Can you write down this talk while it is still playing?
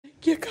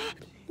you,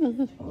 God.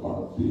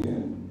 About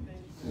being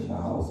in the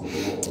house of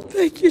the Lord.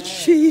 Thank you,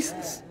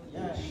 Jesus.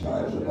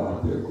 Excited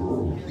about their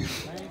growth.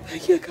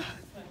 Thank you, God.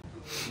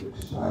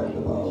 Excited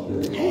about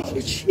their Thank you,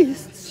 life.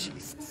 Jesus.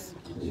 Jesus.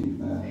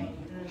 Amen.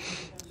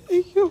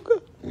 Thank you,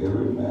 God.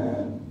 Every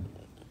man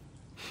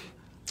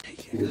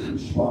Thank you, is God.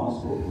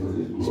 responsible for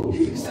his growth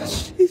in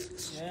life.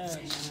 Jesus.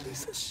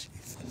 Jesus.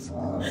 Jesus.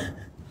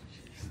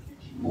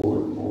 More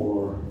and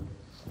more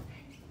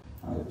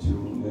I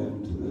tune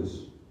into this.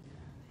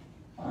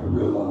 I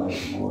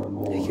realize more and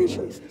more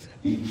that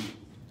each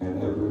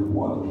and every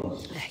one of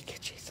us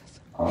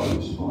are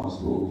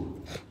responsible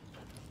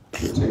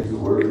to take the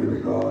word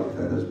of God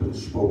that has been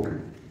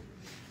spoken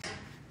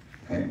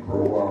and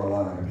grow our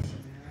lives.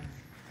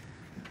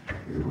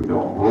 If we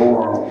don't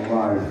grow our own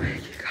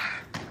lives,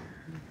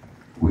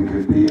 we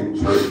could be in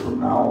church from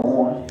now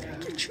on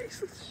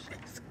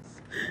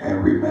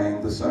and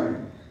remain the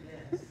same.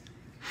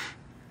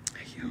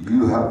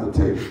 You have to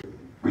take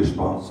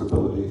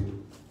responsibility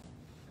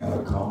and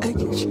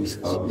accountability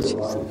of your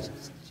life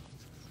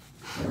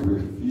and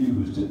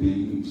refuse to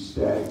be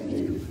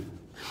stagnated.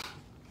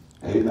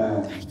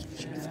 Amen.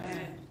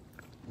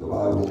 The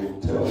Bible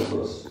tells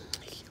us,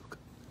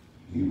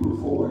 Hebrews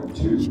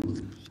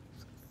 4:2,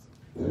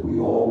 that we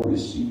all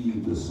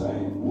received the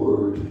same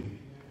word,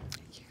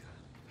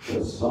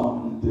 that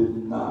some did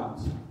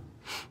not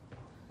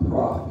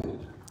profit,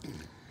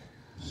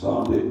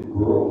 some didn't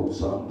grow,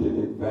 some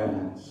didn't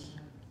advance,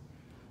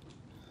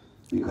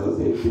 because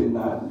they did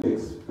not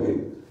mix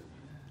faith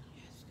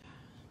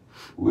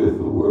with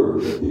the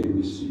word that they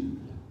received.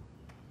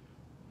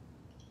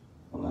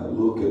 When I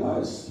look and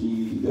I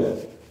see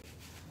that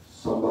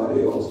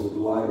somebody else's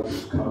life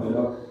is coming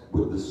up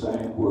with the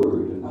same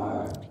word, and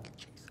I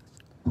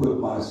put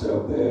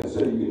myself there and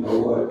say, you know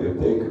what, if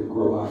they can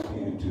grow, I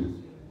can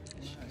too.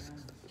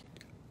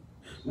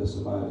 Let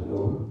somebody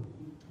know.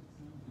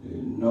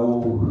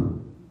 No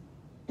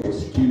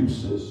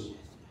excuses.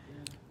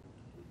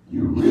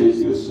 You rid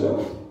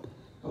yourself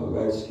of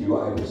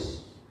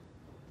excuitis.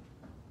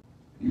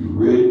 You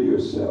rid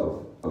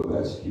yourself of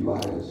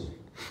excuitis.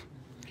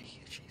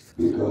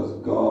 Because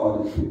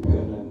God is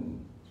dependent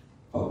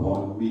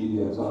upon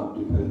me as I'm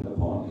dependent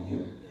upon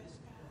him.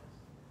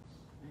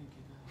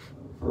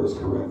 1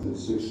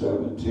 Corinthians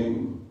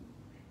 6:17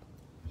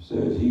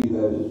 says, he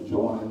that is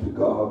joined to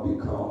God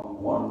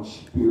become one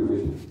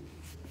spirit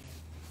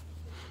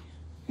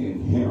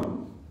in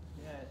him.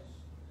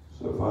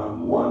 So if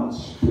I'm one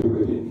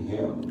spirit in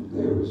him,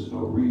 there is no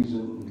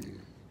reason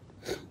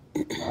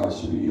I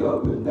should be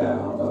up and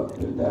down, up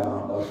and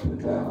down, up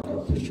and down,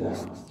 up and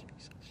down.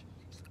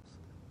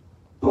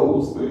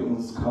 Those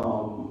things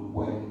come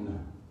when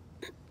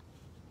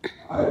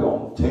I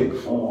don't take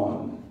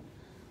on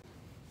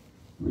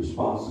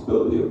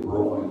responsibility of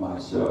growing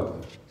myself.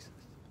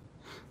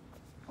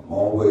 I'm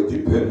always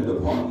dependent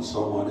upon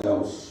someone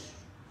else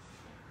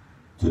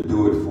to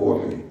do it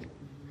for me.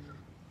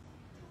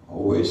 I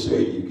always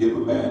say, you give a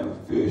man a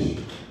fish,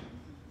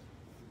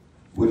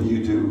 what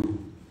do?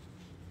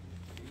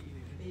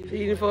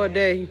 Feed him for a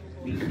day.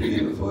 You feed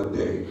him for a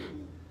day.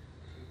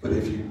 But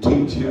if you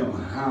teach him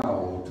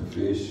how to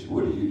fish,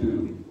 what do?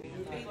 You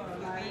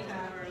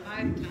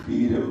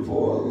feed him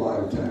for a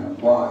lifetime.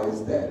 Why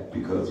is that?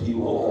 Because he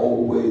will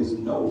always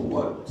know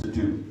what to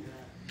do.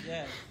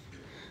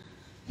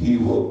 He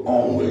will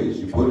always,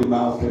 you put him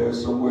out there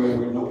somewhere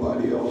where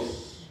nobody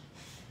else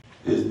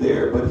is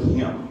there but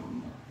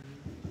him.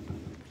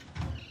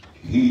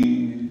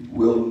 He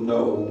will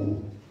know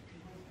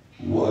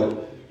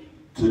what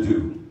to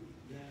do.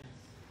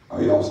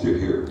 Are y'all still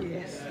here?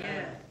 Yes.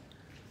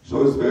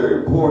 So it's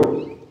very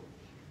important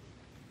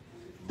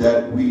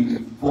that we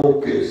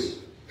focus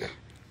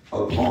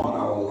upon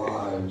our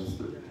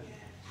lives.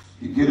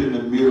 You get in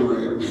the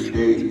mirror every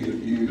day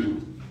and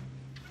you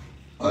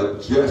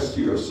adjust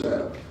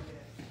yourself.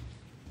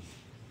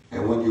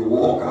 And when you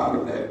walk out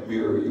of that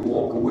mirror, you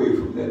walk away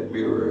from that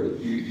mirror,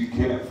 you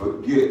can't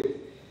forget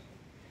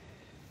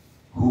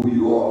who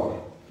you are.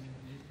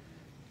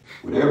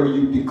 Whatever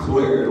you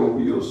declared over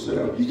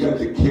yourself, you got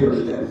to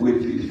carry that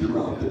with you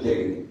throughout the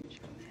day.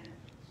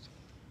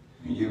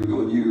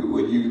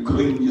 When you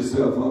clean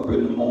yourself up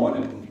in the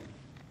morning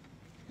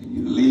and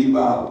you leave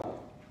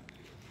out,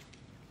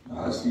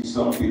 I see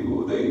some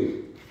people,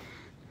 they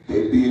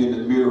be in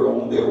the mirror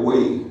on their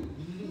way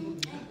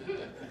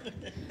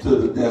to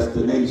the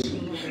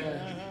destination.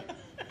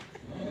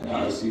 And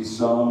I see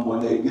some, when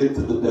they get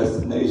to the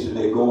destination,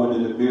 they go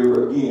in the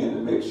mirror again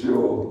to make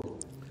sure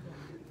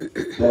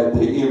that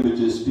the image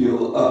is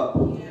still up.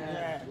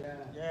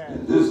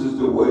 And this is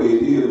the way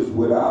it is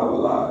with our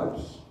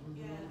lives.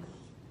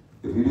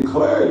 If you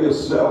declare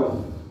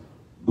yourself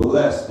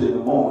blessed in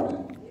the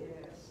morning,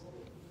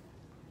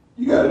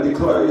 you got to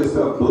declare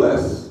yourself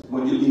blessed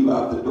when you leave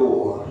out the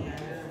door.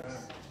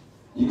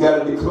 You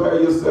got to declare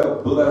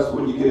yourself blessed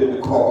when you get in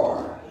the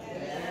car.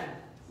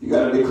 You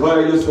got to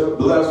declare yourself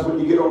blessed when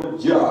you get on the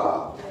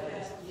job.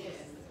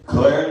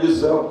 Declare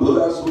yourself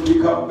blessed when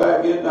you come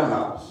back in the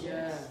house.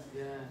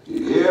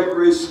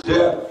 Every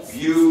step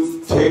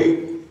you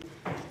take,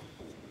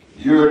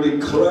 You're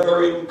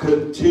declaring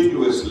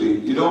continuously.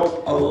 You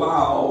don't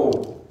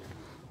allow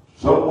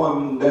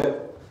someone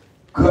that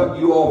cut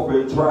you off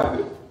in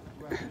traffic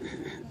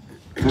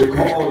to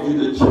cause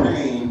you to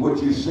change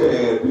what you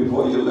said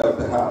before you left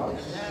the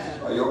house.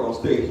 Or you're going to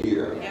stay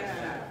here.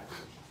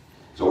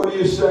 So what do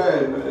you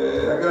say?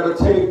 I got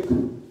to take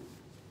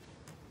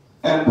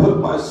and put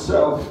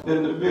myself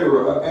in the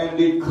mirror and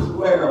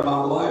declare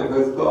my life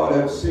as God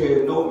has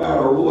said, no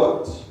matter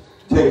what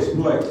takes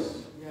place.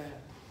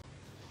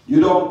 You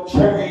don't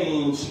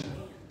change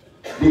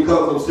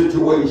because of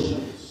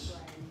situations.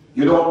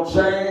 You don't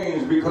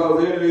change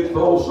because the enemy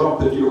throws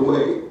something your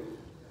way.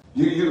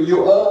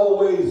 You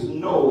always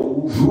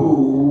know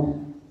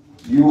who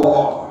you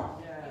are.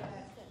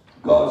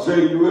 God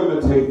say you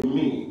imitate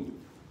me.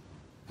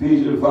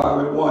 Ephesians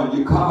 5:1.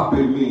 You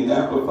copy me in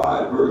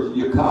Amplified Version.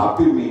 You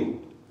copy me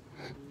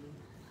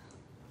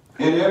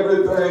in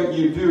everything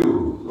you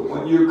do. So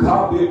when you're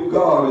copying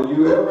God, have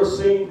you ever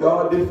seen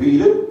God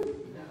defeated?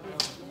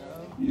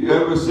 You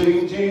ever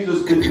seen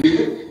Jesus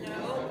defeated?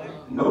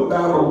 No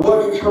matter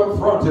what he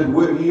confronted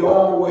with, he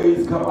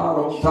always come out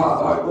on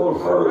top. I go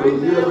further.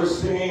 Have you ever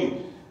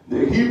seen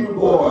the Hebrew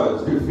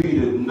boys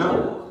defeated?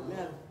 No.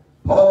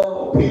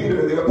 Paul,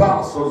 Peter, the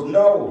apostles?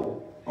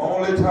 No.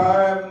 Only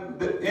time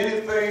that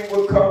anything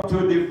will come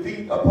to a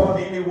defeat upon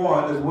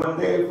anyone is when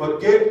they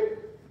forget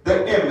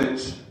the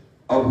image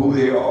of who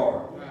they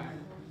are.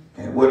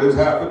 And what has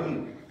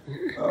happened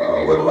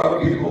with a lot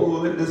of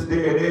people in this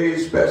day and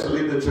age,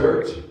 especially the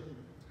church,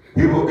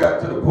 people got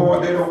to the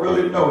point they don't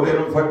really know. They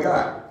don't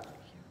forgot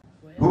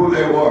who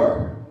they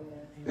were.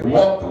 They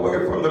walked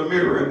away from the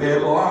mirror and they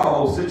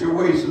allowed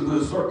situations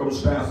and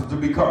circumstances to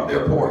become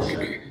their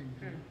portion.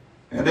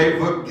 And they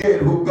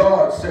forget who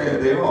God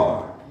said they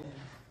are.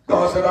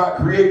 God said, I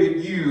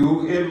created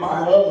you in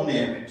my own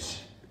image.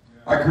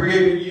 I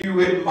created you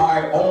in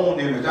my own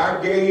image.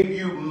 I gave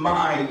you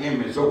my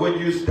image. So when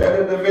you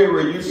stand in the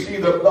mirror, you see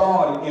the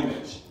God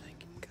image,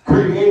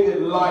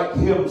 created like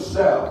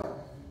himself.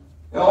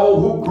 Oh,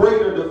 who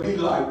greater to be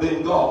like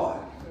than God?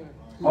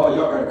 Oh,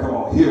 y'all gotta come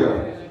on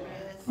here.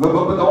 But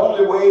the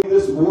only way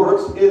this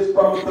works is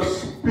from the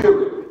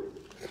Spirit.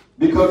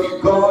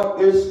 Because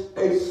God is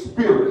a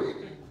spirit.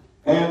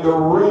 And the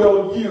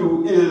real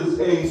you is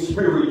a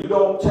spirit. You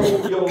don't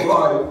take your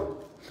life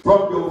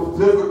from your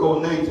physical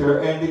nature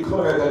and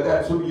declare that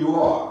that's who you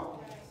are.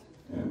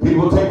 And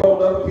people take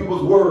on other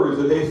people's words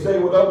and they say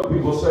what other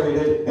people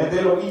say, and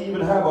they don't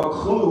even have a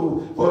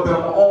clue for their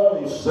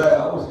own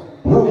selves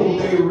who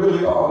they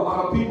really are. A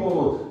lot of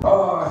people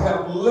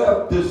have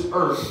left this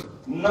earth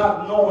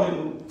not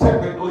knowing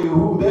technically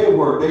who they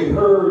were. They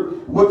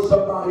heard what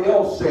somebody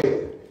else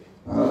said.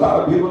 A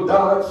lot of people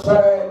died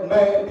sad,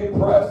 mad,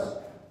 depressed,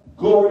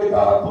 glory to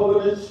God, full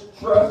of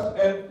distress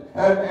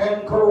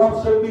and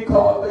corruption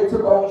because they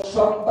took on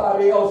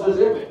somebody else's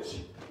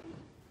image.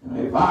 And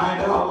they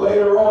find out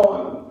later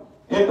on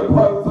in the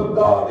presence of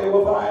God, they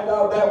will find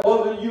out that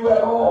wasn't you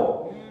at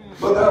all.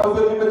 But that was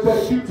an image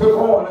that you took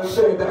on and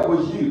said that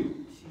was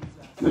you.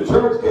 The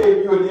church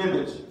gave you an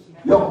image.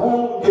 Your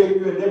home gave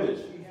you an image.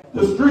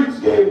 The streets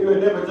gave you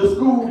an image. The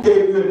school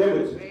gave you an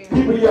image.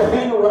 People you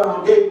hang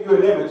around gave you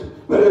an image.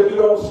 But if you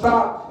don't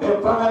stop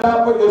and find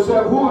out for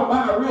yourself, who am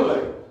I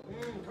really?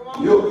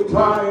 You'll be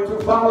trying to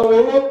follow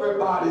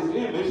everybody's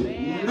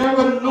image,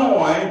 never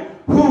knowing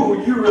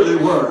who you really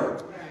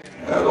were.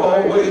 As I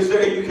always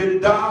say, you can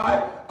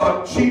die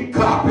a cheap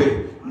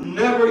copy,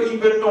 never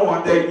even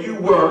knowing that you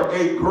were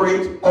a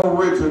great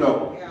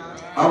original.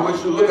 I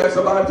wish you look at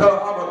somebody and tell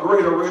them, I'm a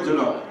great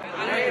original.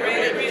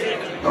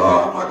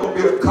 I'm not going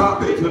to be a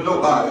copy to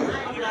nobody.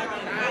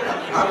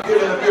 I'm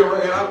getting in the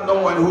mirror and I'm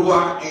knowing who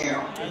I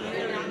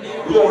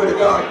am. Glory to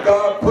God.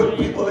 God put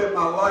people in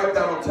my life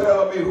that'll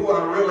tell me who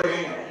I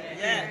really am.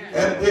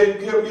 And then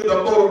give you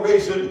the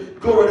motivation,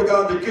 glory to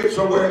God, to get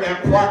somewhere and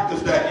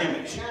practice that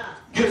image.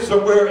 Get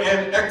somewhere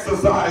and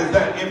exercise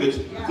that image.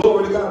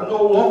 Glory to God,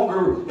 no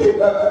longer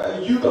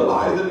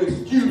utilizing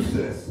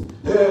excuses.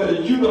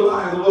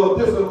 Utilizing, well,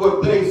 this is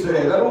what they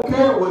said. I don't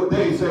care what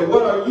they say.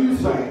 What are you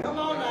saying?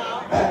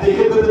 At the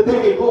end of the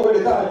day, glory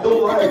to God,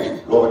 your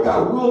life, glory to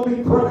God, will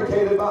be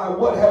predicated by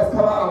what has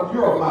come out of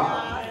your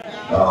mouth.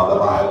 The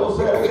Bible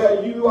says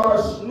that you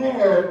are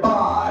snared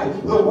by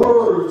the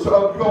words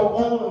of your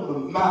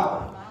own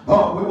mouth.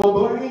 We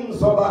will blame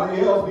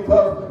somebody else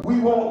because we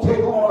won't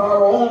take on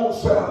our own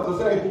selves and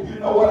say, you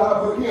know what,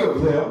 I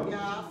forgive them.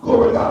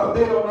 Glory to God,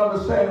 they don't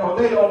understand or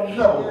they don't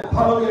know.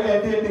 Hallelujah,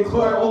 and then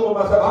declare over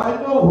myself,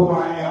 I know who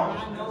I am.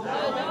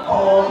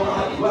 Oh,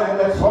 I'm glad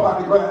that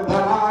somebody grabbed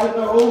that. I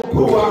know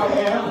who I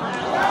am.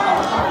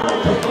 I'm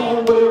going to take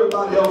on what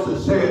everybody else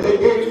has said. They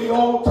gave me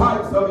all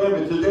types of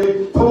images.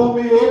 They told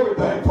me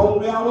everything.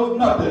 Told me I was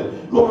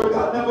nothing. Glory to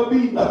God, never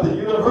be nothing.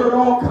 You done heard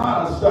all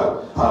kinds of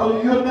stuff.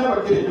 Hallelujah, you'll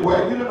never get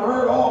anywhere. You done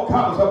heard all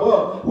kinds of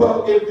stuff.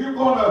 Well, if you're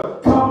going to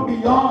come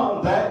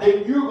beyond that,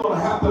 then you're going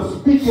to have to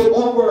speak it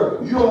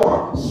over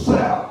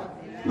yourself.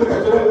 Look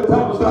at you every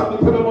time. Stop me,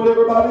 put it on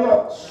everybody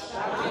else.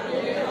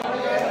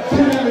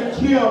 Get in the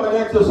gym and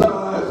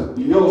exercise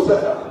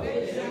yourself.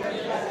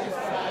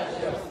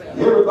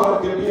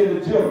 Everybody can be in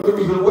the gym,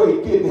 losing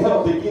weight, getting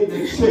healthy,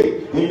 getting in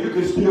shape, and you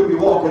can still be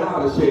walking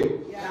out of shape.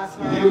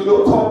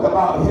 You'll talk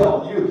about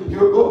health.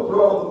 You'll go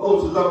through all the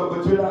motions of it,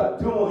 but you're not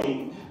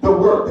doing the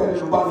work that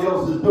everybody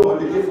else is doing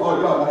to get all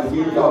y'all not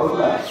here. Y'all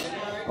relax.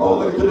 Oh,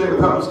 look at the neighbor.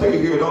 Come and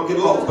stay here. Don't get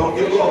lost. Don't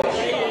get lost.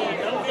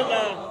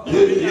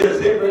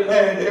 Yes, every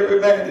man, if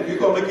you're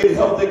going to get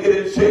healthy, get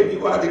in shape, you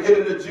have to get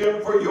in the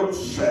gym for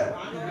yourself.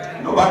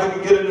 Nobody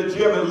can get in the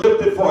gym and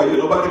lift it for you.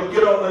 Nobody can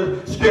get on the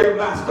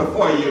Stairmaster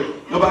for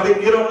you. Nobody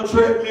can get on the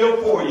treadmill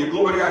for you.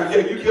 Glory to God.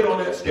 Yeah, you get on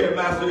that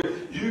Stairmaster,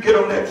 you get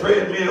on that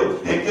treadmill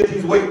and get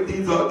these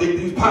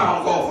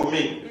pounds off of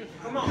me.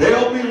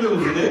 They'll be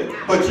losing it,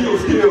 but you'll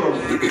still.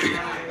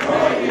 I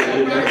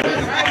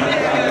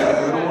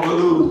don't want to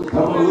lose. I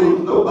don't want to lose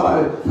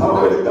nobody.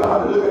 Glory to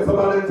God. Look at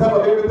somebody and tell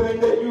them everything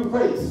that you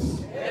face.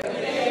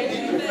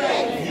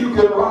 You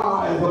can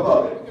rise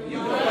above it.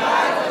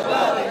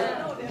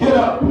 Get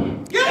up.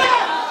 Get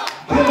up.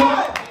 Get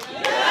up.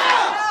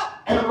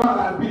 And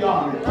rise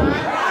beyond it.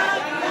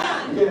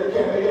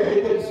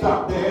 It didn't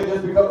stop there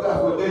just because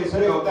that's what they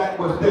say or that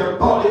was their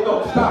thought. It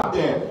don't stop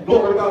there.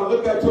 Glory to God.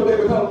 Look at your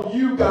neighbor and tell them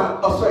you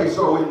got a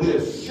say-so in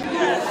this.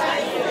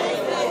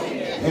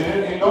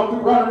 And don't be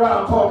running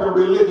around talking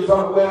religious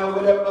on well,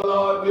 whatever the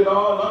Lord did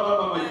on.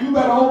 No. You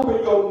better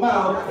open your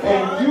mouth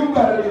and you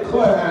better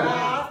declare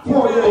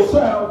for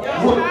yourself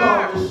what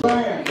God is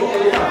saying.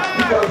 Glory to God.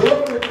 Because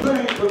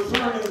everything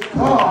concerning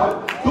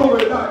God, glory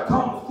to God,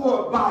 comes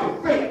forth by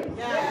faith.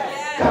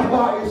 That's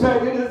why he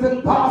said it is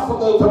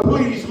impossible to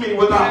please me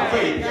without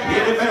faith.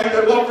 Any man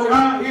that walk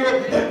around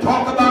here and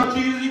talk about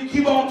Jesus, you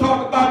keep on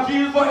talking about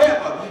Jesus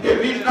forever.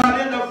 If he's not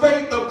in the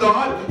faith of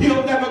God,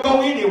 he'll never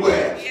go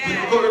anywhere. You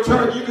can go to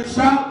church, you can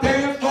shout,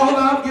 dance, fall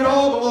out, get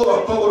all the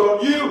Lord throw it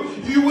on you.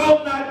 You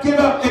will not get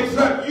up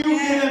except you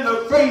get in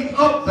the faith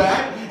of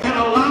that and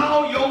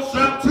allow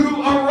yourself to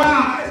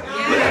arise.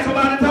 Let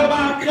somebody tell me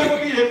I'll never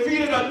be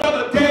defeated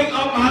another day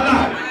of my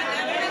life.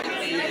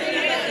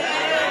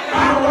 I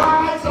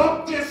rise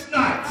up this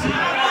night,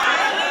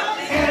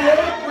 and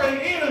every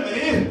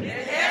enemy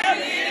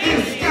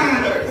is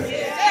scattered.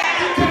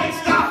 You can't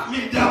stop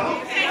me, devil.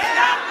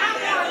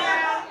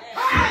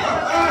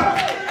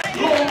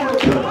 Glory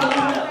to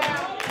God.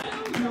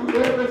 You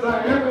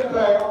everything.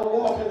 I was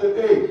walking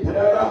today, and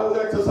as I was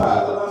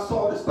exercising, I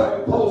saw this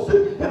thing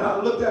posted, and I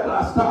looked at it,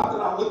 I stopped,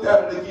 and I looked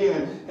at it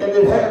again, and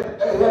it had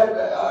an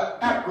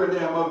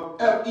acronym of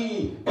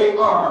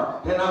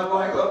FEAR, and I'm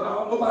like, oh,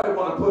 no, nobody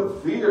want to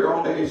put fear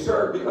on their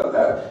shirt because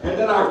that, and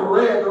then I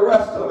read the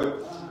rest of it.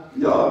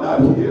 Y'all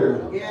not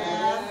here.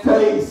 Yes.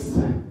 Face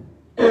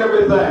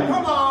everything.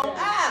 Come on.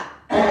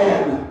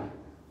 And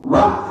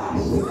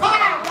rise.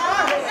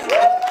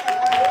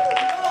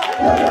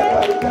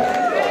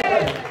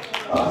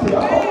 See,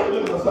 I'm always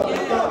looking for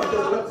something. God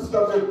just let the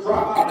stuff just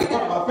drop out in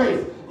front of my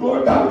face. Glory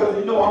to God, because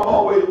you know I'm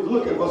always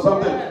looking for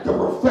something to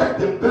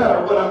perfect and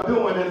better what I'm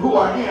doing and who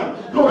I am.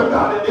 Glory to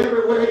God, and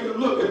everywhere you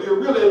look, if you're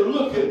really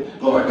looking,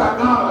 glory to God,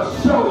 God will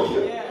show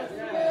you.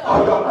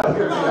 Oh, y'all not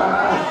hear me.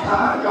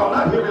 Y'all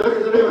not hear me. Look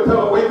at the neighbor,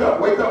 tell them, wake up,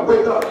 wake up,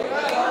 wake up.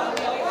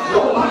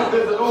 Your life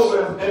isn't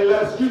over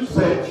unless you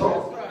say so.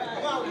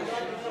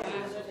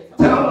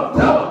 Tell them.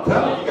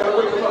 You got to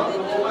wake them up. You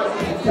might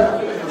be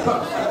tapping into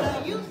something.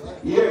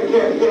 Yeah.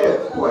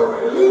 Wait.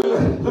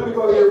 Let me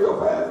go here real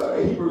fast.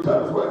 Hebrew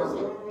times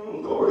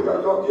 12. Glory to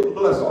God. Y'all getting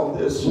blessed on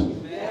this.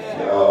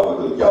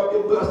 Y'all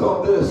getting blessed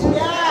on this.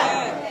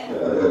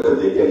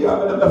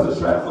 I'm in the Message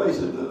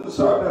translation.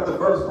 Starting at the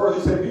first,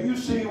 he said, do you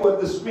see what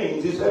this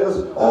means? He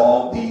says,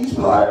 all these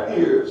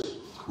pioneers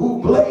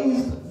who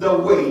blazed the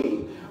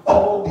way,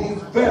 all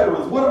these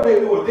veterans, what are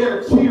they doing?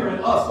 They're cheering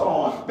us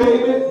on.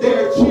 Baby,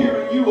 they're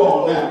cheering you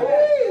on now.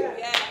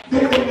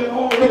 They can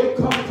already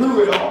come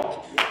through it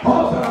all.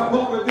 Paul said, I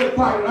fought a good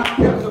fight and I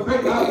kept the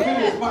faith. I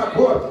finished my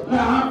course.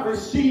 Now I'm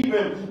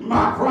receiving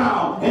my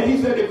crown. And he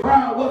said the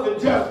crown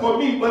wasn't just for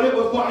me, but it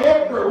was for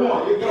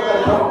everyone. You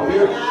gotta come on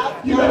here.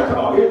 You gotta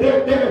come on here.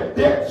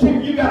 They're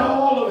cheering. You got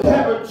all of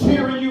heaven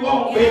cheering you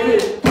on,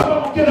 baby. Come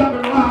on, get up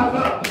and rise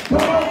up.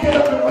 Come on, get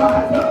up and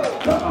rise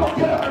up. Come on,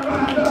 get up and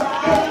rise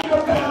up. And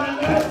you're better than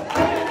that.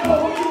 And you know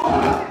who you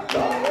are.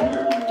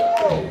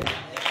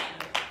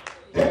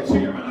 They're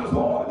cheering us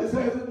on. It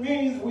says it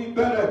means we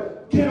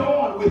better get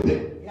on with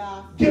it.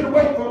 Get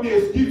away from the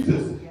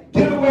excuses.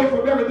 Get away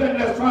from everything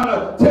that's trying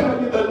to tell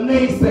you the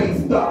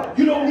naysay stuff.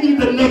 You don't need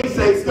the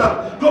naysay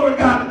stuff. Glory to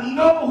God.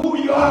 Know who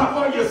you are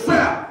for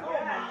yourself.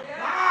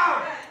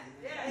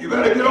 You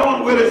better get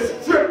on with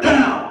it. Strip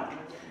down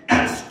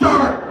and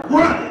start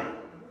running.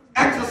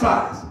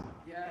 Exercise.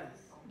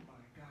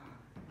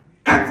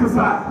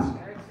 Exercise.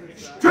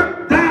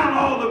 Strip down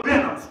all the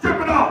venom.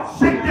 Strip it off.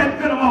 Shake that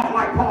venom off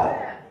like Paul.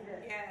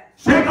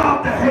 Shake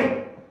off the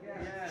hate.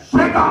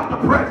 Shake off the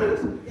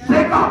prejudice.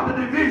 Shake off the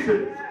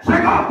division.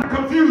 Shake off the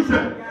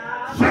confusion.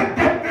 Shake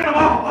that venom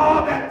off.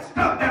 All that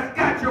stuff that's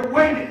got you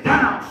weighted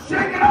down.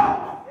 Shake it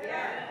off.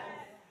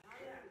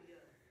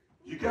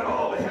 You got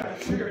all the heaven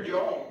cheering you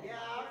on.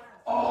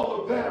 All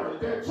the veterans,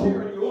 they're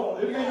cheering you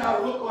on. It may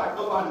not look like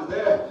nobody's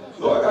there.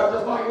 Lord God,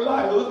 just like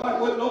Elijah, it looks like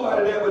wasn't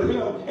nobody there but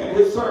him. And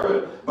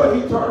servant, but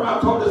he turned around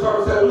and told the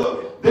servant, said,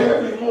 look,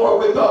 there is more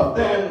with us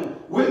than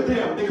with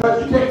them.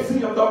 Because you can't see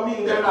them don't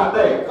mean they're not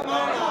there.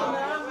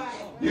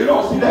 You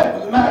don't see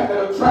that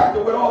magnet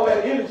attracted with all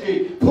that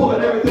energy,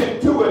 pulling everything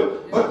to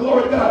it. But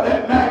glory to God,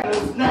 that magnet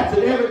is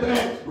snatching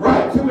everything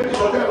right to it.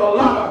 So there's a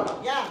lot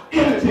of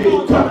energy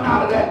coming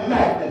out of that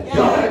magnet.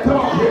 Y'all better come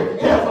on here.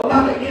 There's a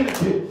lot of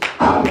energy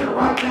out here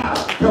right now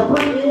to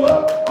bring you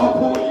up or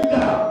pull you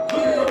down. Look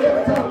at your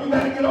neighbor, tell them you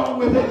better get on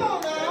with it.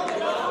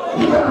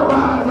 You better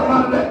rise up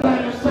out of that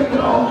thing and shake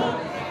it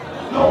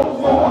off. No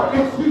more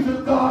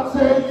excuses. God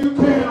said you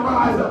can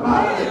rise up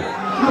out of it.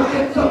 Look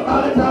at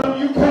somebody, tell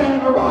them you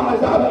can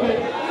rise out of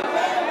it.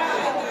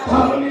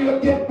 Hallelujah.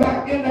 Get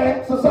back in the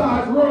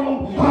exercise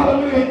room.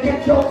 Hallelujah.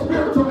 Get your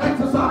spiritual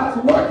exercise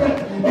working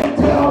and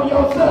tell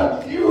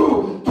yourself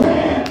you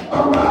can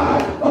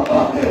arise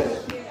above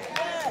this.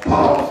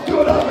 Paul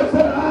stood up and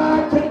said,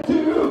 I can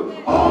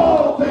do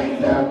all things.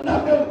 There's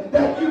nothing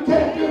that you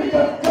can't do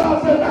because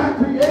God said I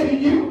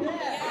created you.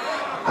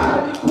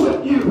 I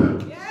equipped you.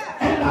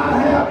 And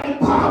I have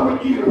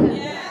empowered you.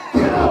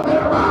 Get up and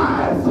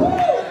arise.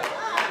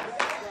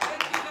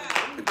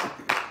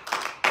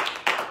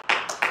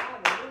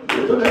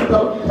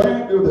 You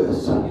can't do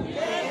this.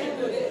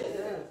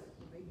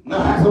 Now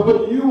ask them, what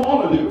do you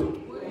want to do?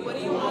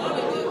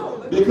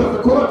 Because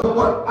according to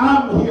what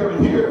I'm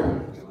hearing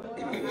here,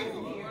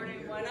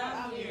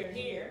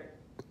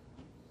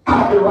 I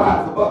can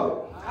rise above it.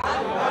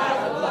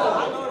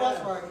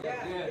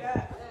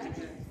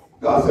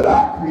 God said,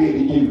 I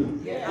created you.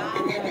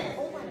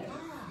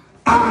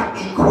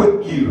 I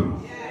equipped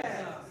you.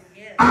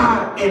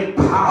 I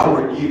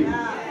empowered you.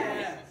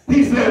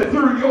 He said,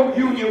 through your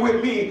union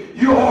with me,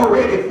 you're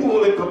already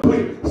full and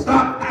complete.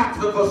 Stop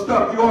asking for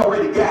stuff you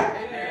already got.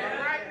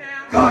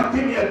 God,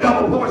 give me a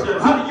double portion.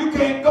 Honey, you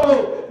can't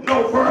go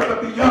no further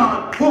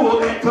beyond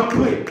full and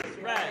complete.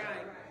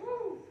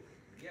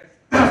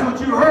 That's what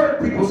you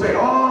heard people say.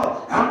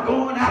 Oh, I'm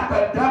going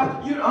after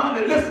that. You know,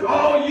 honey, listen,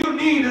 all you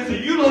need is to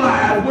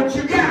utilize what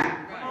you got.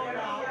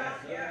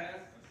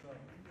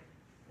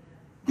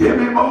 Give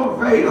me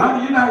more faith.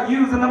 Honey, you're not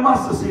using the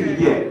mustard seed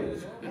yet.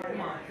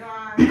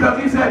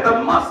 Because he said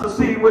the mustard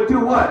seed would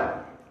do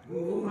what?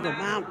 Move the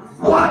mountains.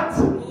 What?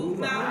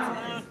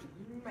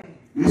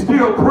 You're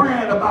still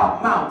praying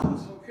about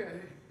mountains.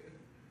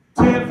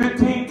 10,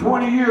 15,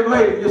 20 years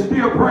later, you're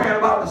still praying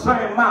about the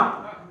same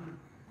mountain.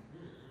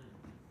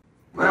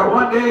 Well,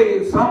 one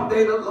day,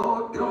 someday the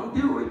Lord gonna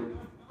do it.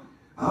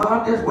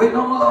 I'm just waiting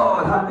on the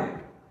Lord, honey.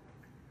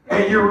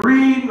 And you're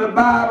reading the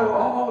Bible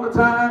all the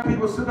time.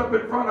 People sit up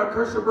in front of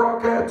Christian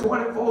broadcast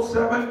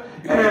 24/7,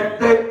 and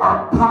they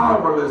are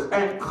powerless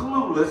and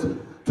clueless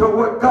to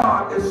what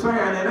God is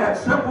saying in that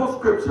simple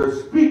scripture.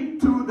 Speak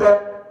to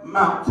that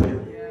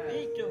mountain.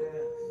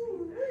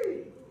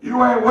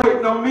 You ain't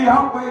waiting on me,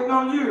 I'm waiting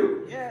on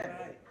you.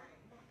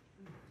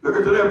 Look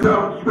at them,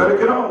 tell them, you better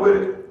get on with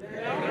it.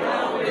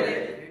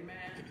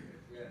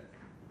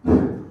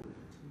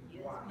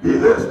 He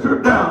said,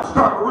 strip down,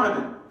 start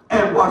running.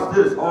 And watch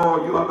this,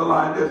 oh, you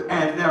underline this,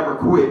 and never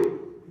quit.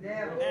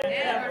 Never quit.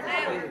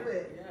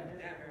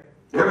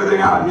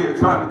 Everything out here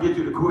trying to get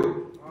you to quit.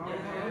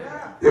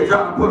 They're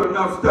trying to put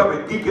enough stuff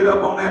and geek it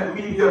up on that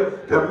media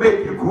to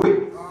make you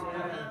quit.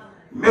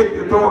 Make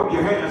you throw up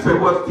your hand and say,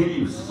 what's the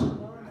use?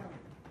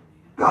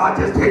 God,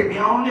 just take me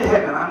on to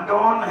heaven. I'm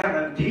going to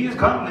heaven. Jesus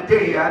coming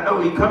today. I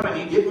know He coming.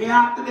 He get me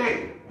out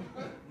today.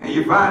 And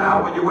you find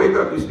out when you wake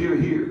up, you're still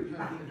here.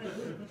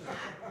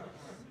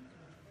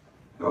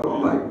 Y'all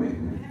don't like me.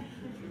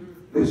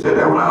 They said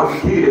that when I was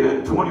a kid,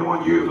 and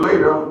 21 years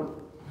later, I'm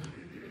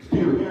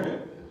still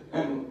here,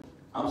 and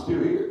I'm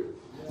still here.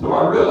 So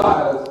I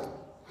realized,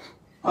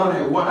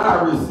 honey, when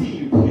I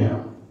received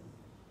Him,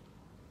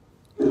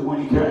 is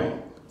when He came.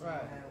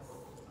 Right.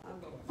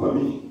 For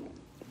me.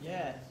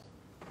 Yes.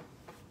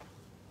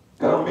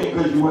 That don't mean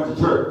because you went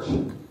to church.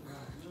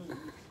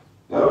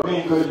 That don't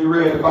mean because you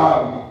read the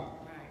Bible.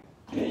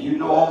 And you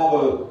know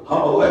all the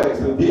homiletics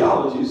and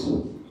theologies.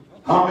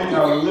 How many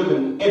are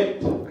living in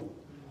it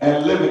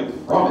and living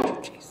from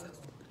it?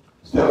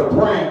 Instead of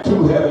praying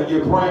to heaven,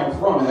 you're praying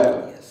from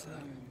heaven.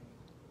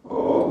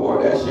 Oh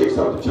boy, that shakes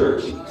up the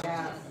church.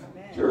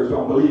 Church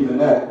don't believe in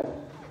that.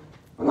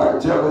 But I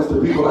can tell this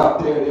to people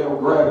out there, they'll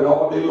grab it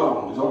all day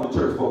long. There's only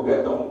church folk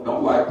that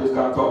don't like this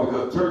kind of talk,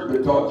 because the church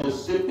been taught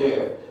just sit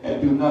there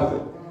and do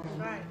nothing.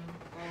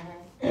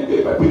 And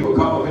then people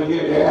come up in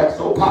here, they act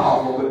so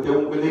powerful, but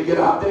then when they get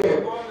out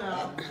there,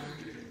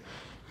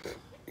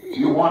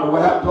 you wonder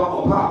what happened to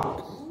all the power.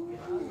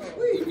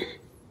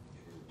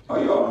 Oh,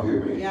 y'all don't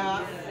hear me?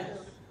 Yeah.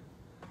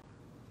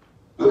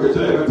 Look at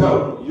you and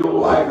tell them, your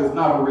life is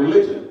not a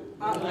religion.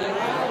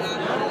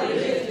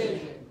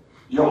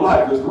 Your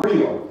life is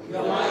real.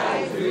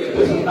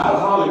 This is not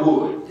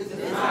Hollywood.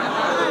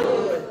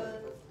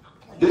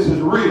 This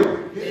is real.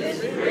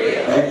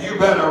 And you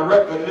better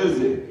recognize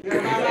it.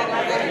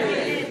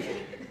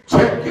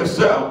 Check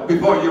yourself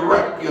before you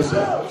wreck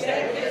yourself.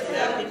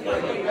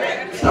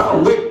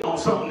 Stop waiting on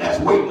something that's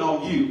waiting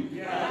on you.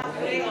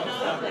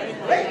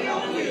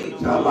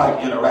 I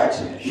like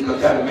interaction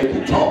because that'll make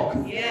you talk.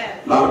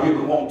 A lot of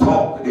people won't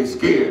talk. They're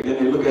scared.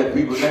 Then they look at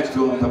people next to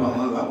them and tell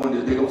them, I wonder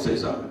if they're going to say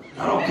something.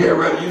 I don't care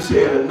whether you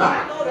say it or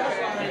not.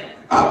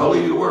 I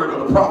believe the word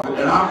of the prophet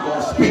and I'm going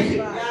to speak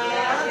it.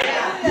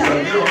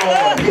 Because you don't know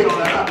what hell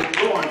that I've been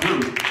going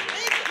through.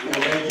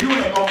 And you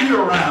ain't going to be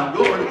around.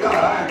 Glory to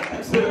God. I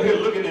ain't sitting here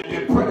looking at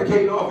and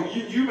predicating off of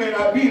you. You may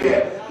not be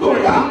there. Glory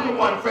to God. I'm the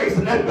one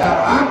facing that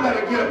battle. I'm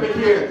going to get up in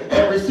here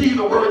and receive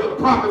the word of the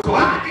prophet so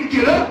I can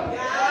get up.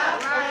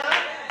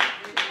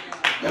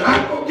 And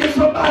I'm going to get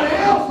somebody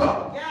else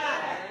up.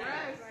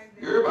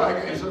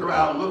 Everybody can't sit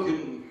around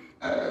looking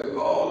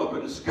all up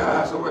in the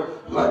sky somewhere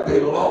like they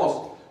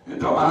lost and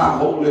talking about how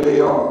holy they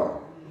are.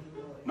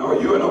 No,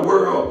 you're in a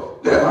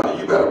world that,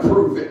 honey, you better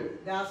prove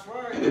it. That's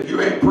right. And if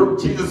you ain't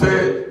proved, Jesus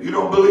said, you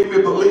don't believe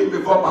me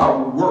for my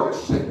word's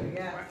sake.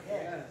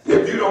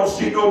 If you don't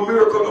see no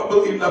miracle, don't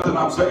believe nothing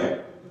I'm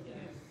saying.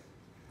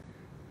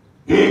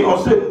 He ain't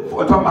going to sit and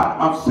talk about,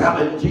 I'm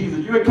selling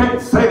Jesus. You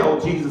can't sell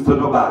Jesus to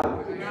nobody.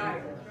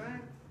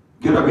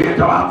 Get up here and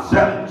talk, I'm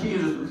selling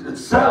Jesus.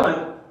 It's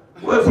selling.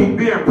 Was he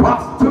being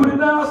prostituted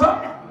now or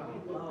something?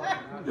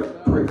 Yeah,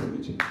 pray for me,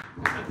 Jesus.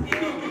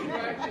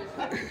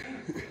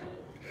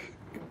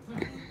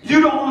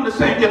 You don't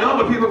understand that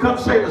other people come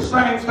say the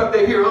same stuff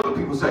they hear other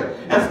people say.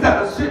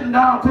 Instead of sitting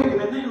down,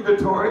 taking an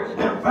inventory,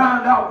 and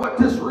find out what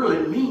this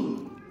really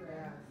means.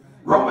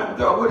 Romans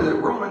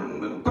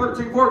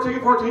 13,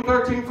 14,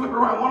 13, flip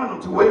around one of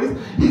them two ways.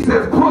 He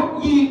says,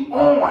 put ye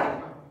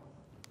on.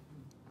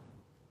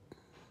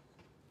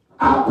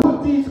 I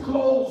put these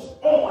clothes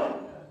on.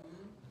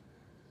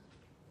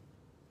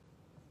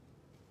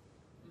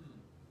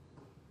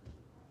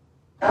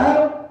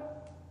 Adam,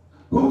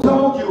 who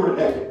told you were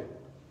naked?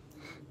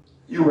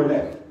 You were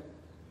naked.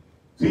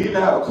 So you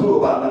didn't have a clue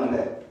about none of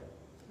that.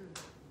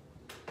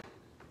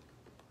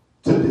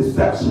 To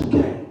deception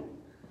came.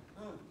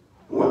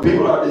 When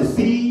people are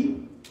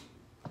deceived,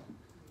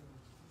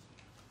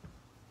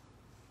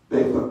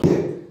 they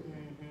forget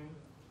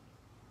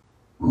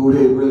who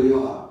they really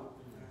are.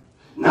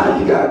 Now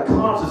you got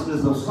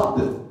consciousness of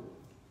something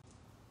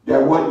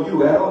that wasn't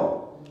you at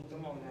all.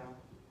 Come on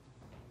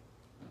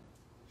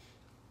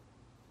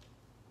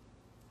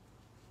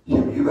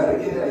now. You better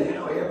get it. You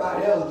know,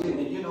 everybody else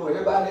getting it. You know,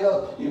 everybody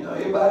else.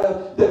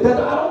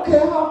 I don't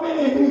care how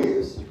many it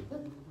is.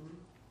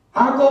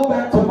 I go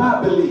back to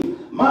my belief.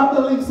 My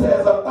belief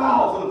says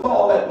 1,000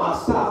 fall at my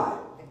side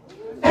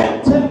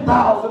and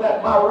 10,000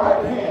 at my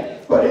right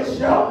hand, but it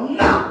shall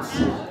not.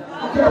 I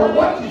don't care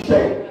what you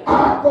say.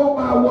 I go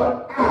by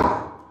what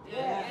I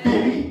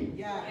believe.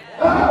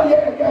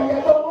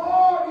 The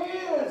Lord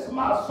is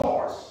my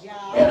source,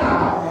 and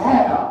I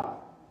have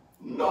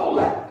no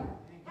lack.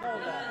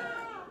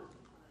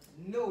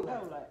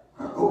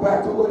 I go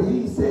back to what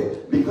he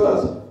said,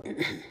 because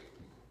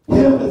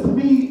him is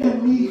me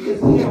and me is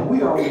him.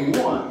 We are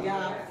one.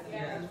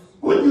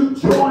 When you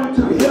join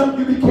to him,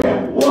 you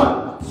became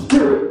one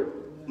spirit.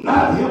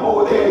 Not him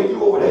over there and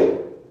you over there.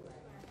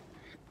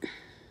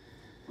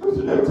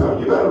 Listen, next time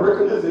you better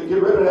recognize and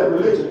get rid of that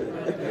religion.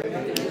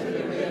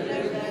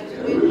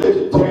 That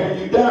religion tearing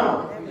you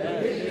down.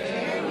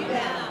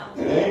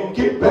 And it ain't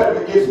get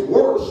better, it gets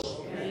worse.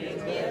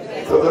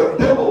 So the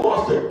devil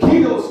wants to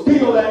kill,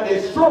 steal, and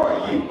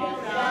destroy you.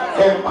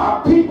 And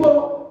my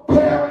people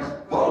perish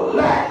for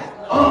lack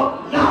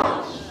of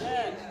knowledge.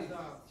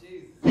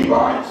 People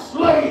are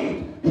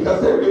enslaved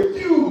because they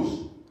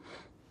refuse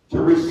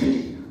to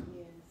receive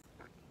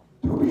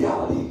the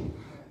reality.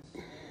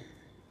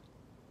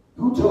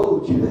 Who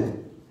told you that?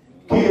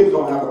 Kids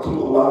don't have a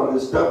clue a lot of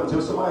this stuff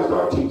until somebody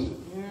starts teaching.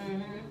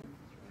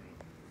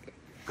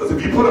 Because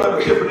if you put them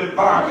in a different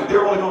environment,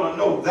 they're only going to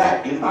know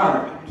that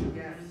environment.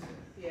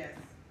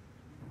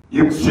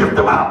 You shift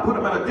them out, put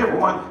them in a different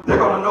one, they're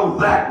going to know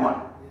that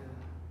one.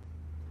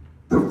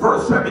 The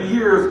first 7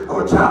 years of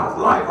a child's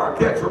life are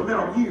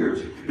detrimental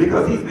years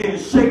because he's being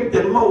shaped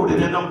and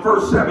molded in them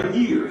first 7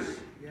 years.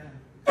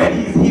 And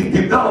he's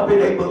developing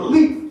a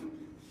belief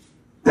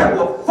that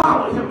will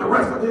follow him the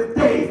rest of his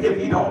days if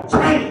he don't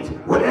change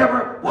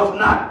whatever was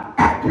not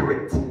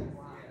accurate.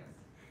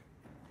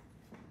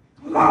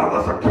 A lot of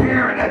us are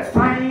carrying that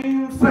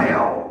same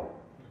cell,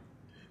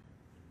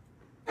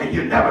 and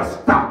you never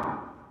stop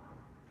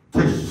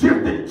to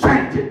shift and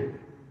change it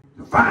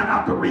to find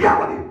out the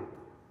reality.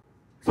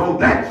 So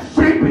that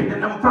shaping in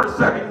them first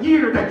 7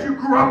 years that you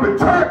grew up in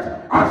church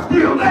are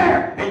still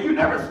there, and you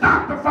never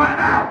stop to find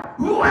out,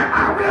 who am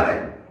I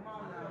really?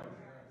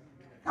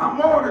 I'm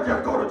more than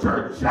just go to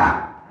church and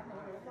shout,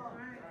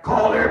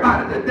 call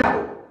everybody the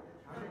devil,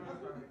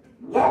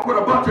 walk with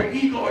a bunch of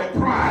ego and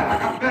pride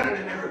like I'm better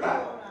than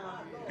everybody,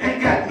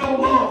 ain't got no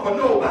love for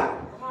nobody.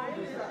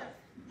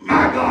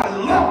 My God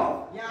is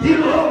love. He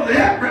loves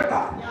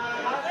everybody.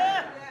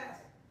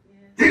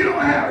 He don't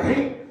have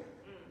hate.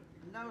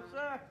 No,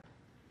 sir.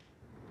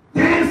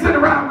 He ain't sitting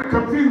around with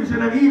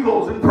confusion and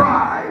egos and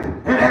pride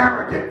and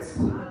arrogance.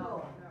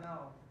 No.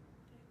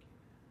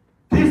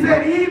 He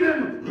said,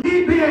 even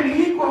me being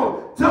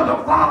equal to the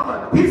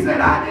Father, he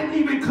said, I didn't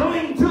even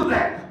cling to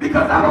that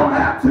because I don't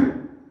have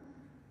to.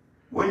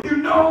 When you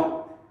know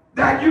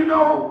let you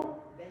know.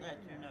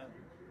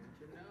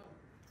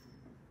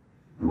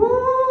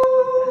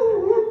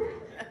 Woo.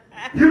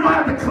 You don't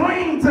have to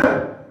cling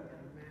to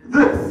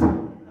this.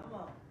 And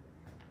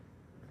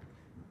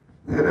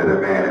then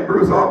the man in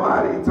Bruce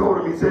Almighty, he told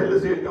him, he said,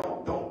 listen,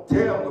 don't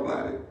tell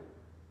nobody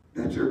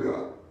that you're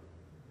God.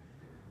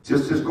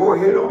 Just go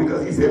ahead on,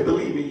 because he said,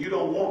 believe me, you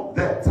don't want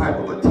that type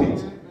of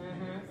attention.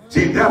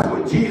 See, that's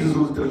what Jesus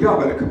was doing. Y'all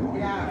better come on.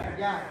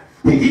 Yeah.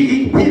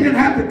 He didn't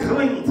have to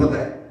cling to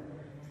that.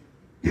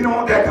 He don't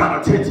want that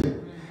kind of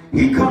attention.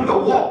 He come to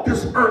walk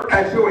this earth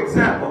as your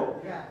example.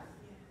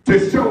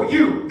 To show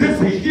you,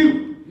 this is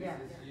you. Yes.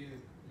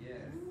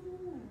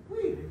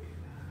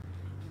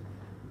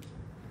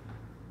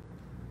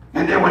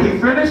 And then when he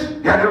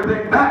finished, got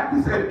everything back,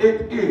 he said,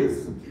 it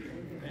is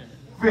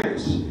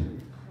finished.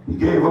 He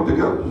gave up the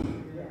ghost.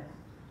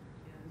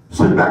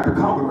 Send back the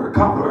comforter.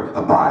 Comforter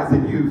abides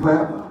in you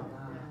forever.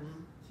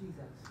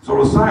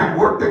 So the same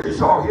work that you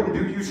saw him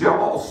do, you shall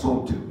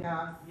also do.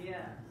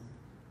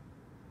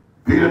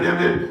 Peter and them,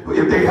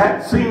 if they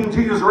hadn't seen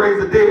Jesus raise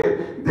the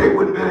dead, they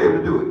wouldn't have been able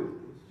to do it.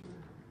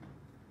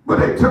 But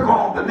they took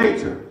on the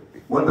nature.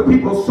 When the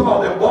people saw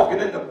them walking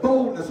in the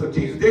boldness of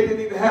Jesus, they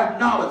didn't even have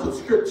knowledge of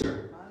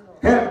Scripture.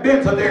 Hadn't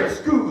been to their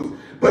schools,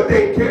 but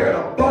they carried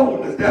a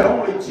boldness that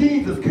only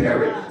Jesus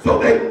carried. So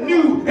they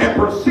knew and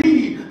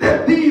perceived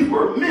that these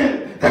were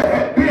men that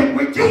had been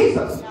with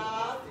Jesus.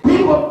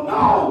 People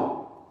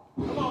know.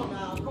 Come on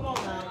now, come on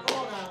now, come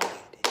on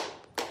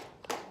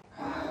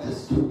now. This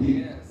is too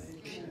deep.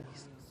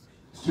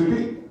 It's too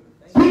deep.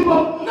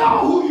 People know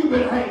who you've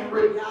been hanging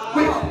with.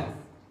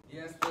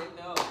 Yes, they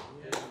know.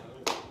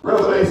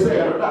 Whether they say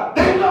it or not,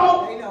 they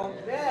know. They know.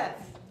 Yes.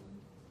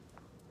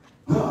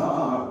 You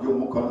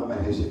won't come to my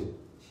head. Jesus.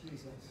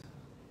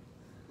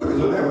 Because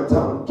you'll never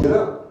tell them, get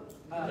up.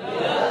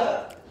 Get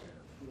up.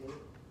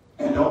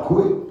 And don't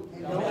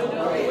quit.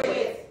 Don't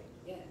quit.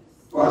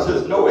 Well,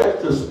 there's no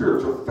extra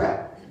spiritual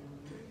fat.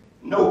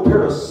 No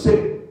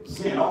parasitic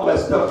sin, all that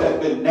stuff that's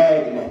been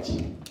nagging at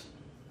you.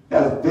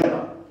 That's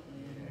venom.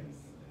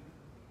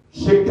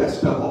 Shake that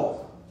stuff off.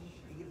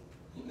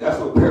 That's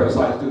what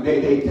parasites do.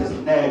 They just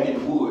nag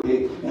in wood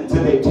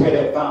until they tear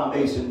that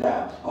foundation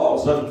down. All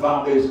of a sudden, the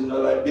foundation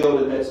of that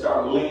building that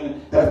started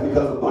leaning, that's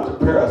because a bunch of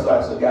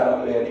parasites that got out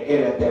of there and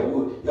ate at that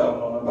wood. Y'all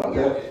don't know about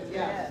that?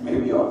 Yeah.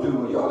 Maybe y'all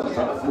do. Y'all just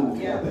trying to fool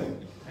me, I think.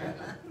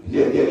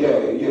 Yeah.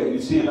 You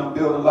see them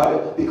building like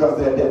that because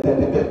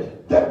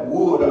that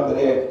wood under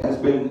there has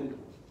been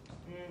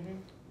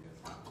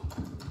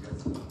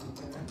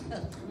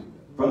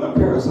from the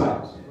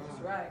parasites.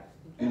 That's right.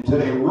 Until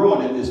they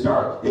ruin it and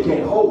start, it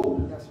can't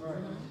hold. That's right.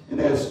 And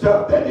there's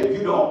stuff that if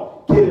you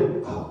don't get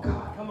it, oh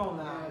God. Come on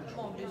now.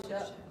 Come on,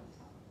 Bishop.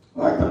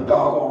 Like them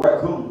doggone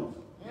raccoons.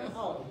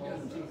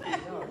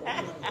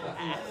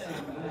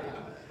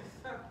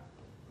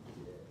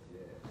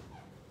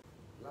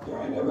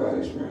 Y'all ain't never had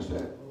experienced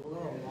that.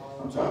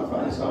 I'm trying to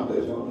find something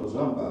that you don't know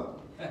something about.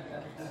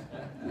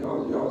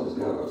 Y'all just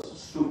got a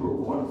super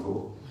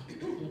wonderful.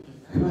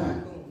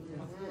 Amen.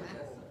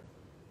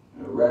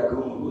 The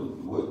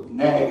raccoon was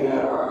nagging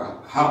at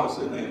our house,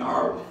 and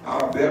our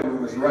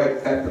bedroom is right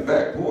at the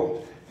back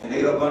porch. And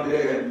they up under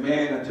there, and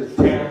man, I just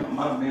damn,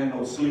 my man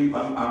no sleep.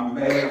 I'm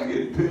mad, I'm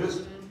getting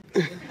pissed.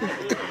 I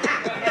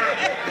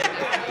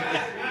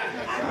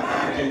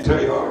can't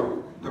tell you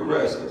all the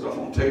rest because I'm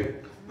gonna take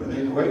it. But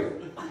anyway,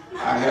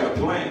 I had a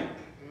plan,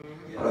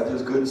 but I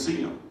just couldn't see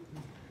him.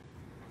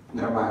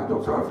 Never mind,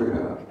 don't try to figure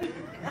that out.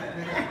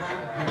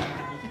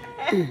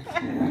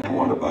 Yeah, I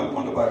wonder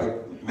about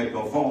it. Make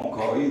no phone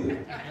call either.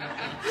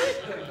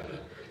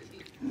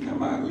 Never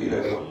mind, leave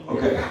that alone.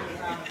 Okay.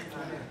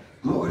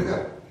 Glory to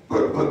God.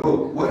 But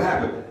what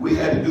happened? We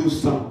had to do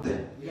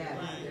something. Yes.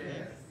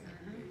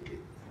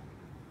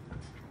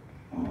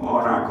 Oh,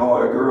 and I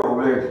called a girl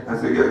over there. I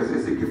said, yes,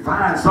 you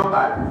find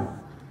somebody.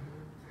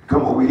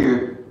 Come over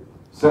here,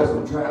 set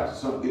some traps or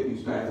something, get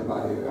these things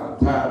about here. I'm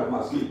tired of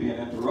my sleep being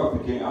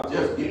interrupted. King. I'm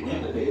just getting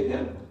into bed.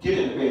 Then get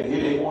in the bed.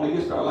 Here they want to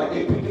get started like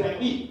they picking at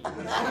me.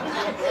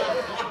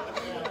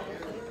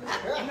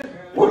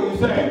 What are you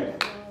saying?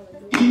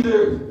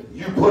 Either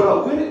you put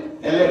up with it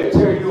and let it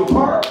tear you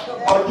apart,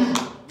 or you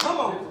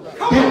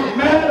get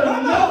mad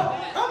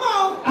enough. Come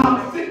on.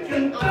 I'm sick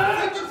and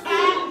tired.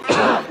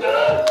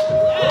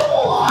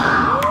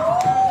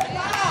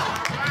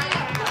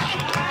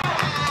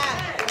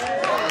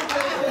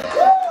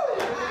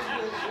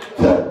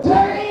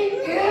 Today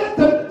is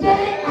the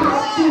day I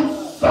do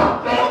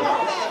something.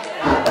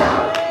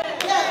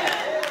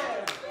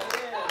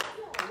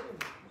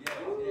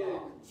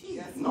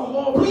 No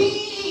more,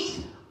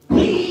 please.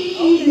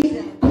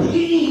 Please.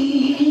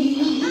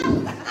 Please.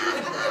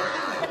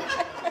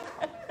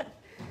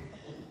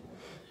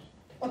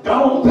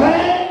 Don't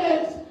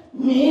pass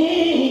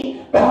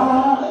me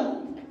by.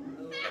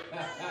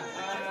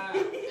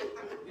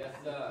 Yes,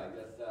 sir.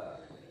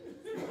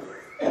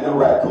 And the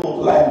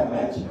raccoon's laughing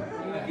at you.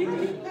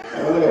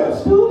 And they're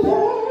stupid.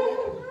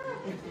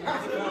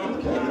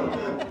 Okay.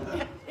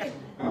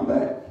 I'm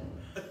back.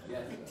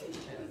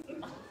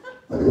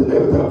 But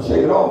every time,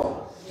 shake it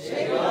off.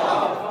 Shake it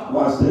off.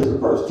 Watch this,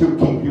 verse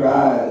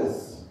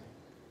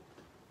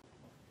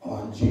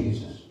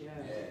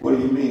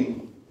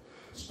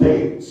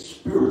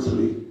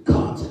spiritually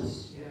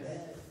conscious.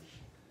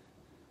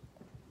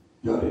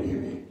 Y'all didn't hear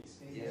me.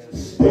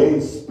 Stay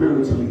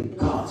spiritually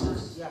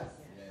conscious.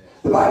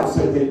 The Bible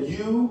said that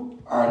you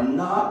are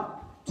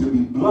not to be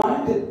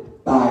blinded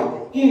by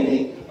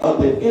any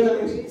of the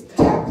enemy's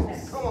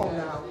tactics. Come on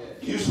now.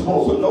 You're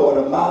supposed to know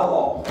it a mile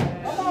off.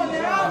 Come on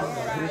now.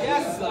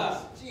 Yes, sir.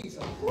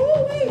 Jesus.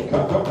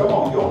 Come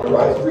on, you're on the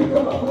right street.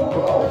 Come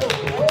on.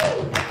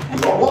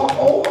 You're going to walk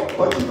over,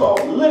 but you're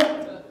going to limp.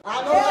 I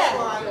know that's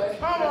right.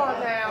 Come on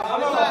now.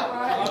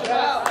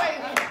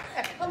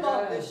 Come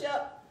on,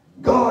 Bishop.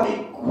 God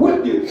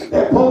equipped you.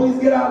 That police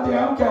get out there,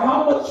 I don't care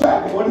how much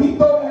traffic. When he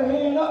throw that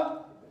hand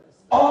up,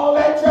 all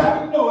that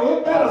traffic, no,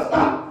 it better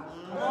stop.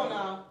 Come on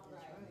now.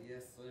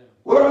 Yes, sir.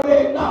 What are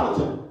they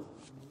acknowledging?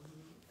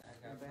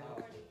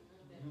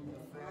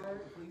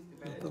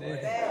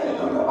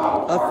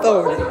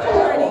 Authority.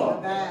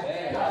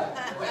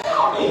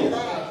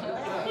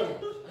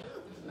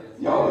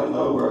 Y'all in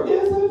other words,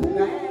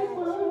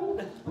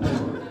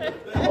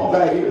 come on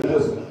back here and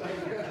listen.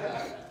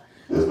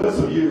 There's been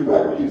some years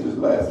back when you just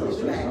last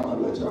illustration. I'm going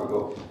to let y'all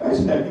go.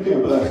 Actually, now you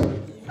been blessed.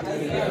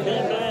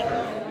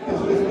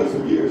 It's been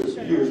some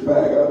years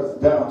back. I was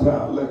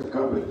downtown electric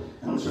company.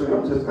 I'm sure I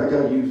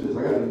got to use this.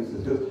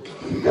 Because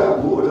the guy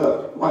pulled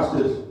up. Watch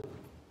this.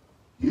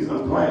 He's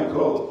in plain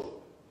clothes.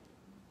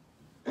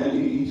 And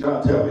he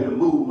trying to tell me to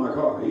move my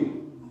car.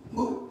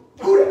 Move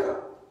that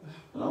car.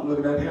 And I'm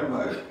looking at him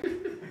like,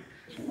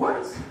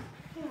 what?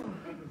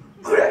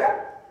 Move that car.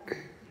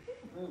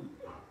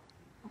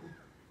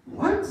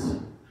 What?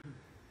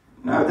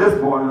 Now at this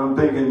point, I'm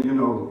thinking,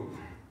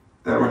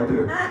 that right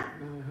there.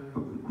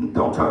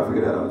 Don't try to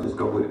figure that out. Just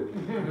go with it.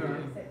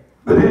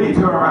 But then he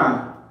turned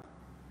around,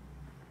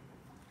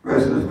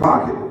 reached in his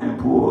pocket, and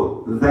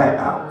pulled that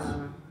out.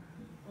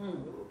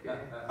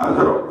 I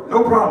said, oh,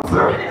 no problem,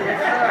 sir.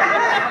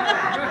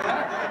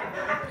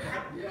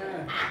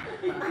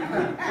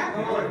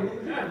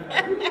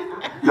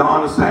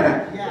 Y'all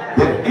understand?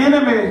 The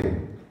enemy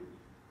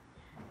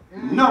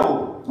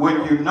know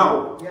when you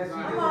know. Yes, you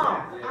do.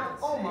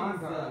 Oh my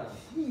God.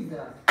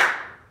 Jesus.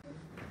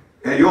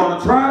 And you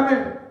want to try me?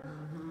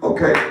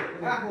 Okay.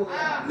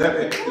 Let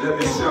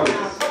me show you.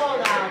 Come on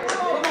now.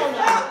 Come on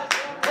now.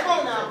 Come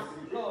on now.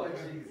 Lord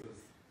Jesus.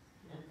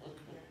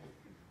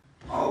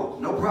 Oh,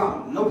 no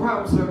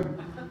problem, sir.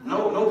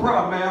 No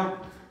problem, ma'am.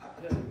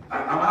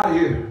 I'm out of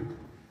here.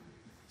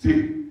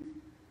 See,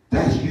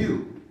 that's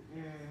you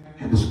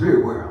in the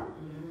spirit world.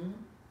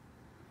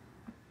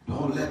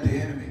 Don't let the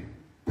enemy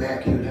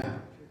back you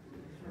down.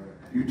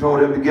 You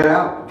told him to get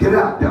out. Get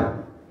out, devil.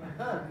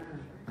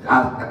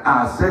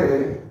 I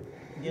said,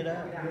 Get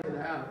out.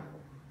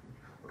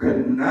 okay,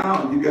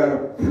 now you got to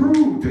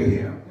prove to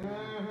him.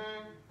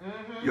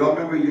 Y'all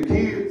remember your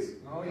kids?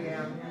 Oh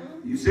yeah.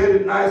 You said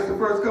it nice the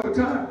first couple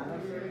times,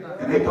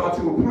 and they thought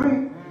you were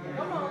playing.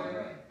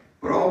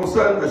 But all of a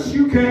sudden, a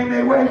shoe came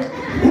their way.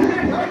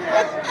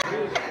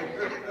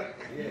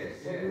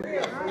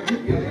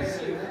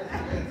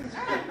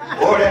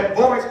 Or that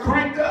voice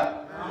cranked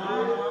up.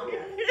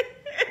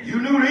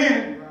 You knew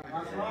then.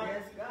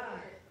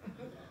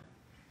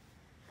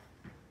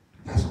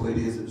 That's the way it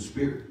is in the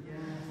spirit.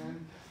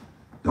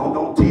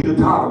 Don't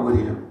teeter-totter with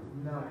him.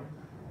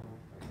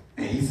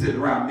 And he's sitting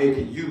around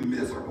making you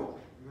miserable.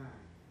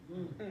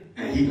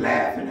 And he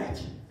laughing at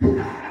you.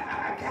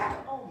 I got it.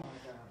 Oh my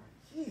God.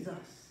 Jesus.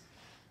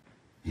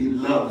 He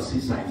loves to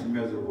see saints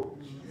miserable.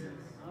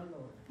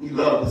 He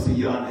loves to see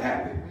you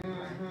unhappy.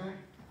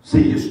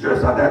 See you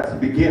stressed out. That's the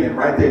beginning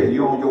right there.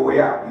 You're on your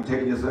way out. You're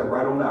taking yourself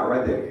right on out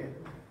right there.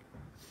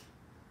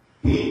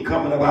 He ain't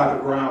coming up out of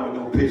the ground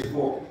with no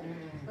pitchfork.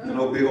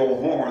 No big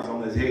old horns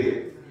on his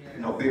head.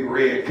 No big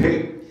red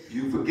cape.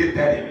 You forget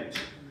that image.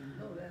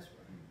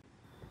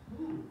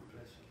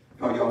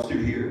 Oh, y'all still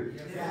here?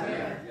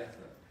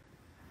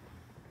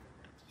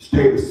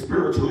 Stay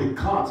spiritually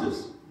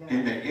conscious,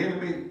 and the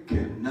enemy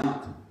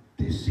cannot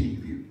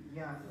deceive you.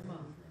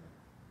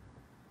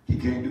 He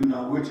can't do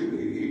nothing with you.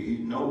 He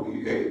know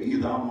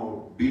either I'm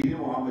going to beat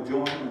him or I'm going to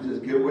join him and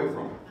just get away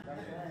from him.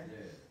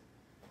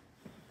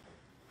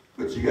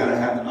 But you got to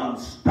have an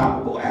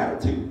unstoppable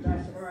attitude.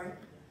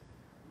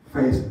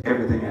 Face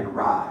everything and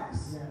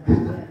rise.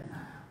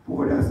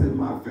 Boy, that's in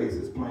my face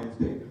as plain as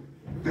day.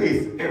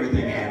 Face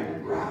everything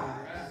and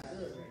rise.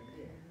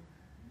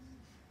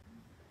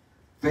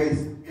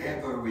 Face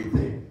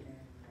everything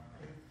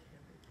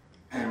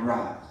and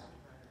rise.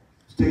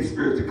 Stay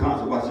spiritually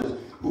conscious. Watch this.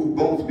 Who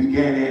both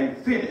began and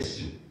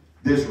finished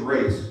this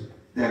race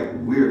that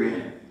we're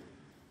in.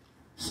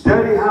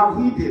 Study how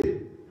he did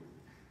it.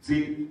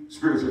 See,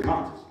 spiritually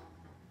conscious.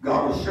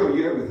 God will show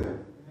you everything.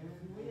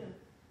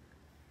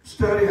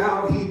 Study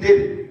how he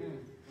did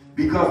it.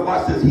 Because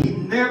watch this. He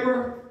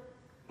never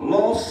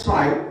lost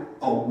sight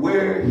of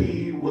where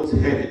he was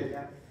headed.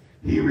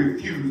 He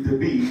refused to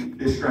be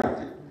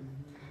distracted.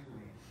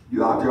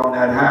 You out there on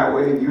that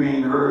highway, you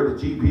ain't heard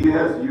the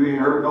GPS, you ain't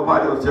heard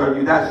nobody else telling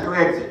you that's your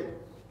exit.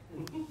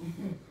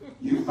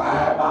 You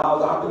 5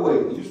 miles out the way.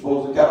 You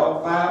supposed to get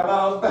off 5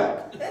 miles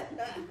back.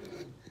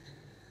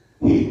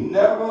 He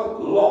never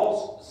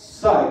lost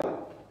sight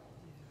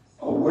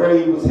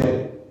he was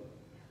headed.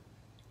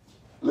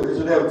 Look at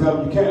your neighbor, tell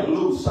him you can't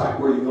lose sight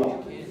where you're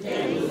going.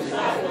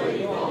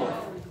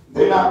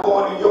 They're not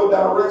going in your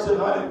direction,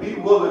 honey. Be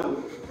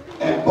willing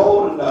and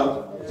bold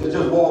enough to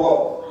just walk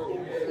off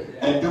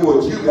and do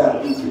what you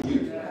got to do for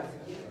you.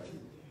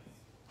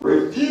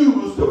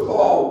 Refuse to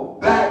fall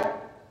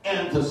back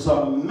into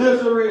some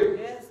misery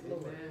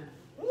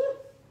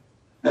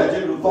that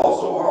you can fall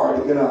so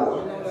hard to get out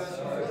of.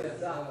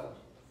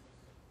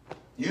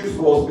 You're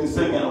supposed to be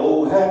singing,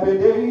 "Oh, happy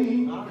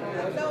day." I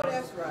know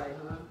that's right.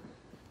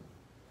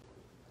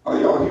 Are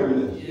y'all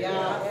hearing this?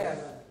 Yeah.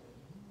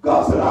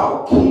 God said,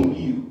 "I'll keep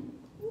you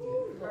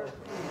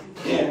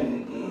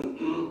in.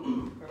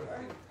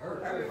 I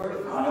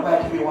don't know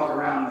about you walk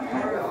around and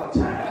happy all the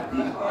time.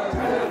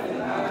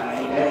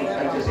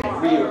 That just ain't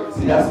real."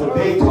 See, that's what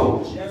they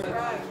told you.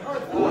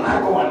 When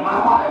I go in my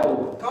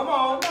Bible, Come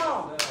on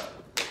now.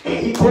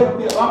 and he tells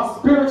me if I'm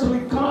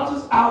spiritually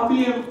conscious, I'll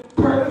be in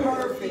perfect.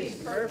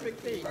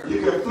 Perfect peace.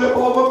 You can flip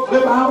over,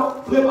 flip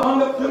out, flip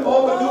under, flip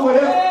over, do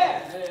whatever.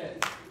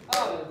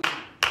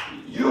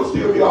 You'll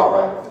still be all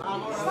right.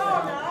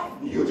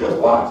 You just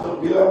watch them.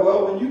 Be like,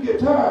 well, when you get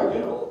tired,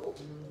 you know.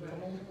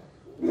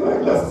 Be like,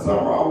 unless there's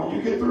something wrong. When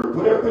you get through,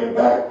 put everything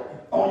back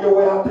on your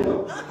way out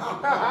there.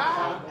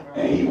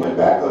 And he went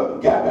back up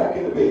and got back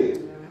in the bed.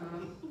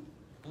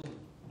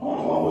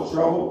 Only one was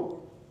trouble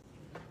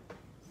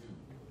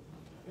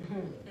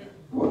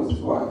was his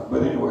wife.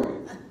 But anyway,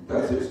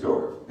 that's his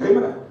story.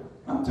 Amen.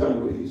 I'm telling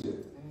you what he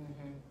said.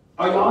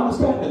 Are y'all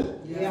understand this?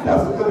 Yeah.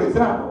 That's a good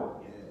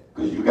example.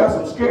 Because you got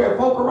some scared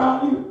folk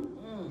around you.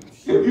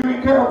 If you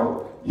ain't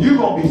careful, you're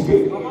going to be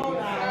scared.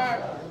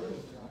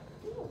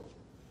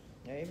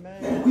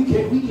 Amen. And we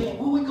can't,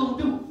 what we going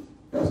to do?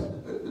 That's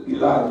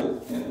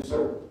Elijah and his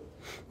servant.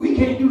 We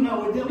can't do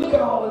nothing with them. Look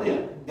at all of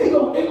them. They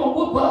gonna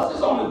whoop us.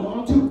 There's only one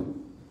or two.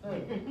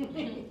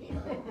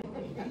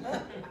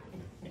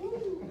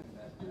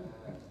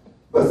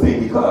 But see,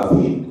 because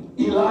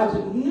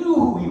Elijah knew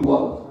who he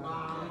was.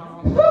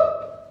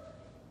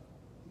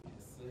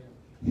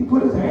 He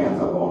put his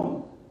hands up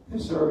on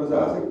his servant's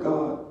eyes and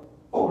God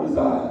opened his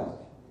eyes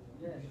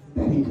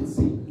that he could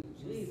see.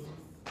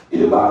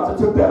 Elijah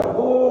took that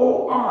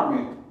whole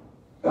army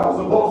that was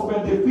supposed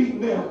to be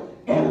defeating them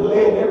and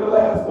led every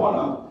last one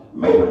of them.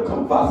 Made them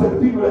come fight. Said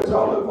the people that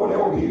y'all look for,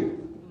 they're over here.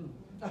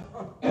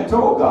 And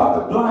told God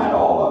to blind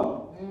all of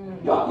them.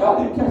 Y'all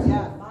didn't catch it?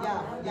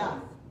 Yeah.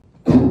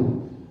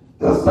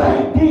 The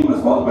same demon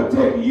supposed to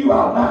be taking you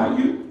out now.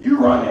 You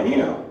running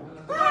him.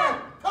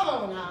 Come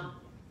on now.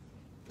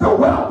 The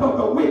wealth of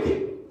the wicked.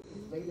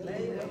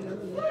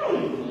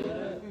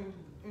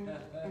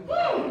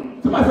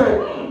 Somebody say,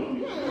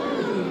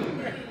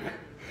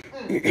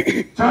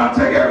 trying to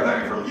take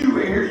everything from you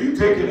in here, you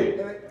taking it.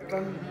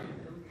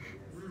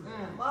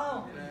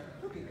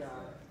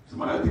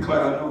 Somebody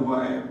declare, I know who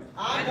I am.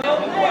 I know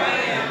who I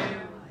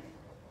am.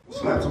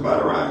 Slap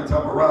somebody around and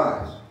tell them,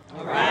 arise.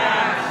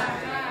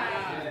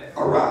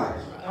 Arise.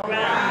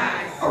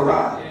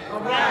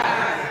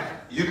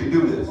 You can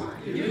do this.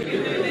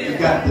 You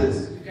got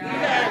this.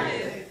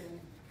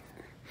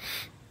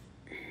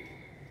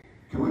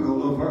 Can we go a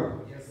little further?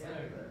 Yes,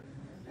 sir.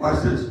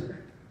 Watch this.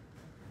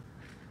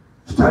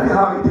 Study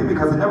how he did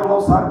because he never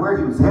lost sight of where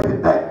he was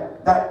headed.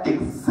 That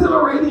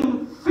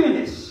exhilarating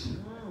finish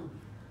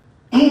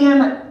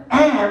in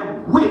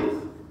and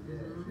with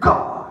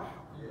God.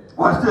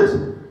 Watch this.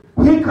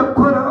 He could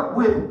put up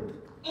with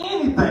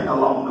anything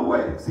along the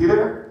way. See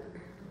there?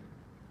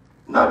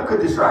 Nothing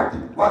could distract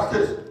him. Watch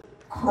this.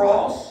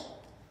 Cross,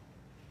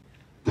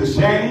 the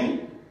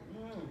shame,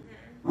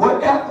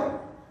 whatever.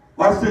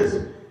 Watch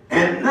this.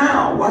 And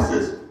now, watch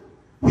this.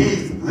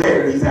 He's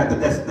there. He's at the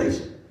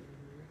destination.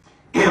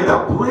 In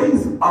the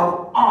place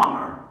of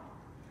honor,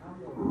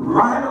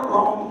 right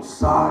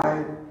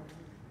alongside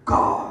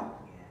God.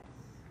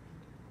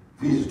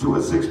 Ephesians 2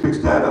 and 6 picks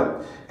that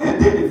up. And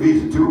then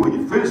Ephesians 2, when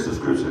you finish the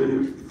scripture,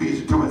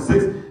 Ephesians 2 and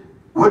 6,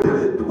 what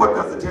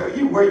does it tell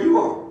you? Where you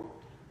are.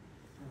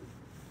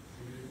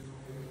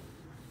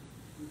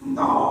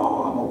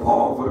 No, I'm going to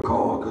pause for the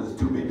call because there's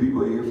too many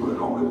people here for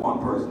only one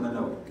person to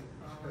know.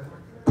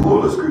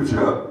 Pull the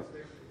scripture up.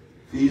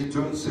 Ephesians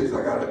 2 and 6.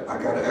 I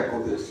gotta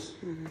echo this.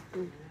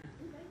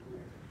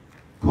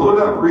 Pull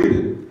it up, read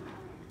it.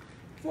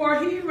 For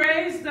he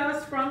raised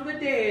us from the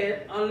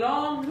dead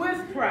along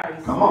with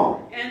Christ. Come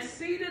on. And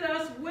seated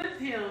us with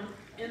him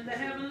in the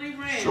heavenly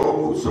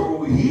realm.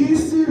 So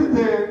he's seated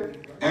there.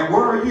 And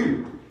where are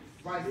you?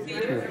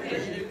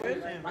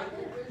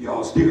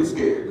 Y'all still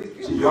scared.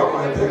 See, y'all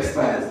might have to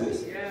exercise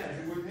this.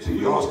 See,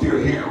 y'all still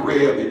hearing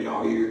Red in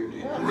y'all ear.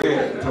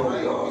 Red told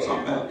y'all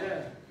something else.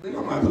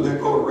 Y'all might have to let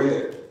go of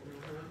Red.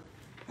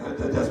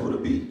 That's what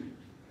it be.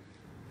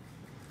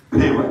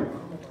 But anyway.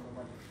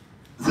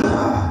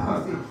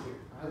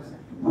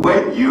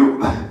 When you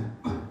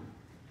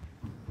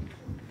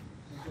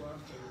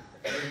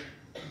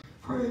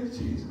praise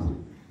Jesus.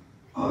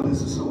 Oh,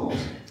 this is so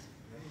awesome.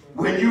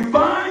 When you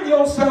find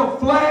yourself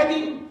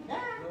flagging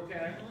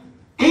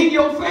in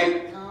your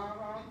faith,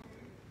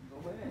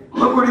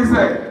 look what he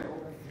said.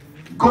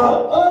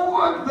 Go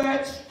over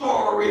that story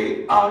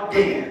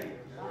again.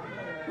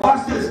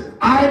 Watch this.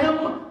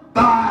 Item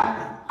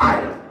by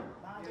item.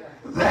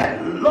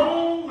 That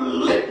long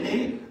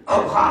litany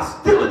of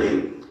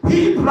hostility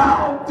he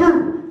plowed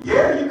through.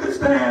 Yeah, you could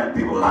stand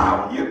people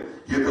lying on you.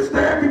 You could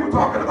stand people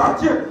talking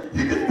about you.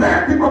 You could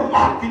stand people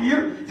mocking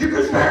you. You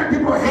could stand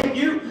people hating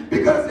you.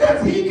 Because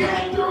as he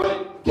came through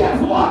it,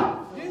 guess what?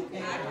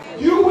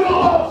 You will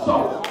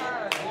also.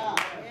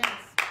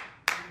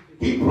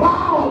 He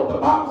plowed. The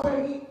Bible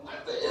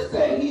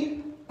says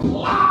he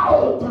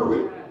plowed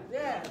through it.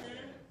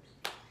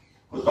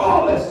 Push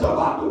all that stuff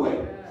out the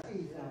way.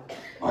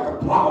 Like a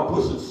plow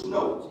pushing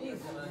snow.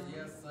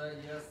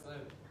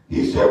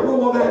 He said, what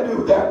will that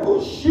do? That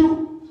will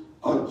shoot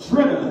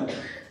adrenaline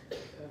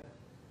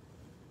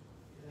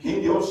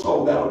in your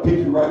soul. That'll pick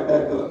you right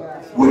back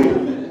up. Wait a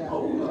minute.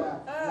 Hold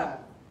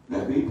up.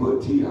 Let me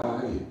put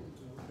T.I. in.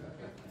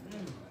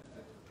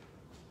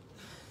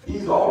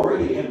 He's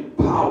already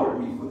empowered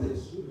me for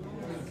this.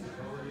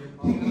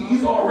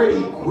 He's already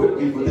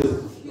equipped me for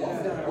this.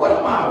 What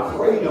am I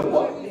afraid of?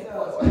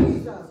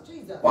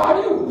 Why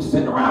are you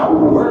sitting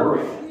around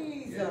worrying?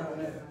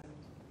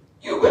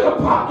 You've been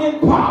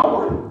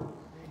empowered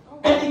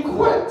and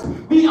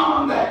equipped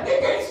beyond that.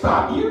 It can't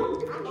stop you.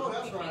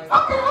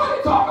 I can't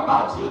really talk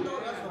about you.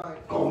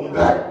 Going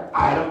back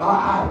item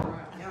by item.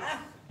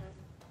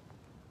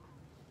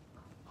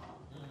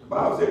 The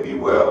Bible said,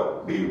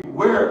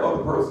 beware of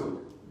the person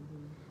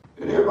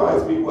that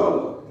everybody's be well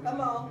of.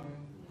 Come on.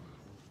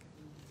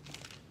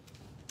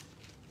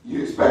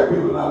 You expect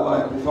people not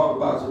like you, talk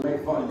about you,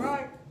 make fun of you.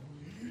 Right.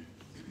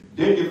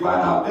 Then you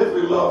find out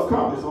misery loves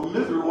company, so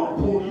misery want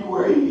to pull you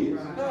where he is.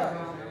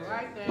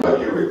 But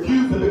you're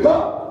refusing to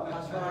go.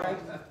 That's right.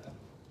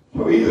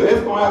 So either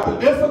it's going to have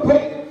to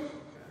dissipate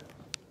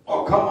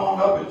or come on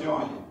up and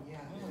join you.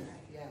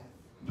 Yeah.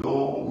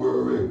 Don't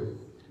worry,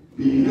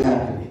 be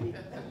happy.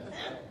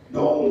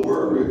 Don't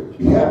worry,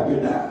 be happy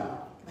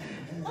now.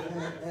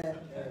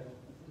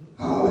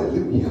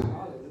 Hallelujah.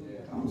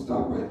 I'm going to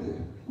stop right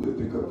there. We'll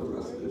pick up the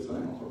rest of this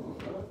thing.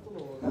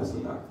 That's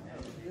enough.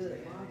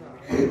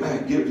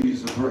 Amen. Give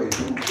Jesus a praise.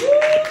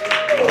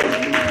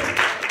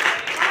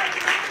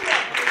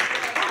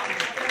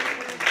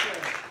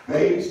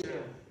 Face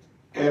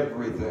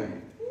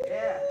everything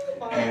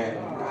and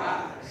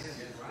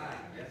rise.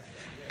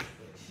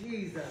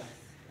 Jesus.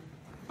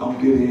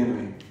 Don't give the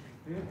enemy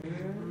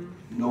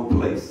no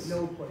place.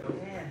 No place.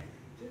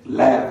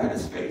 Laugh in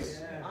his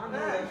face. I know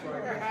that's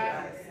right.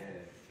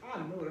 I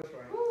know that's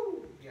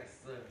right. Yes,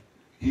 sir.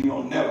 He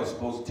don't never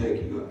supposed to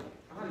take you up.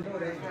 I know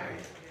that's right.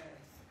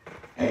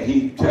 And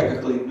he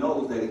technically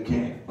knows that he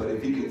can't, but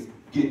if he can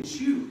get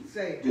you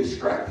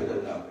distracted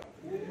enough.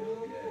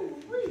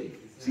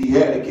 See, he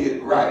had to get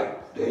it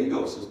right. There you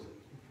go, sister.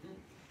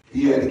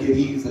 He had to get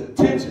Eve's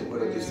attention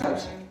with a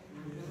deception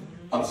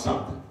of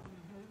something.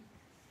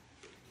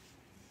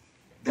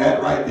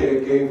 That right there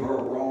gave her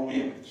a wrong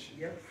image.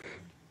 Yep.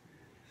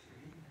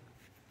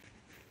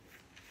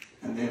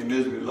 And then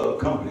misery loved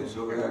company,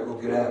 so we gotta go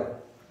get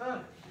out.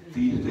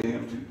 Feed it to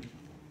him too.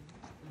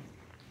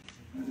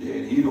 And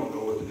then he don't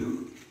know what to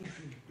do.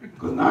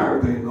 Because now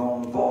everything's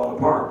going to fall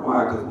apart.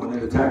 Why? Because when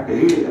they attack the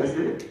head, that's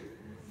it.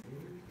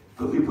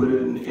 Because he put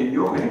it in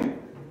your hand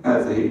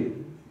as a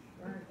head.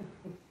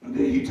 And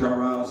then he turned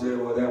around and said,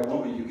 well, that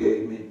woman you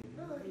gave me.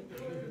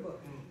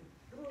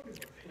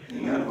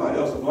 Ain't got nobody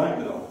else to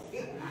blame it on.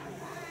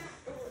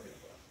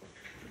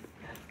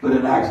 But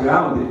in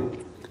actuality,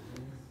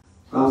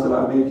 God said,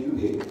 I made you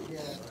head.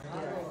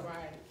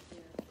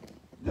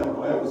 The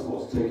devil ever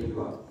supposed to take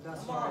you out.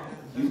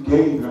 You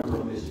gave him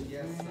permission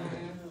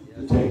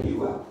to take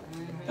you out.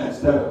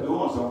 Instead of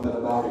doing something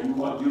about it, you're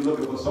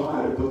looking for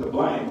somebody to put the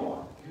blame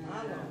on.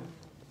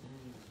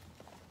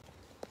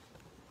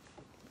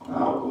 When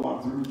I was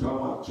going through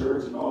talking about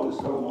church and all this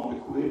stuff, I wanted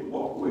to quit,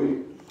 walk away,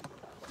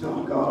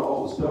 telling God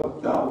all the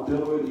stuff that I was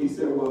dealing with. He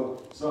said,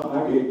 well, son,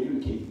 I gave you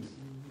the keys.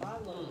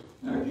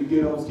 Now, if you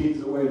get those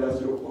keys away,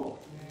 that's your fault.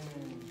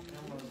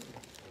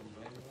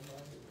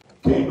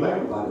 Can't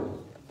blame about it.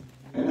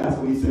 And that's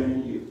what he's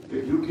saying to you.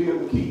 If you give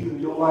the keys of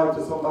your life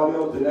to somebody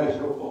else, then that's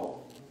your fault.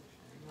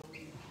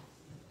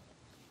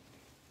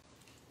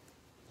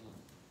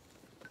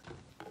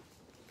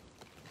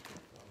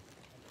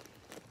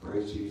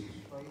 Praise Jesus.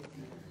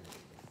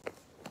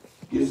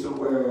 Get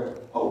somewhere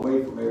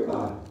away from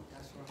everybody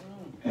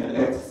and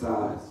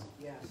exercise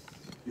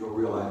your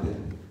real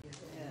identity.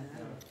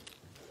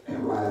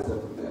 And rise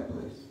up from that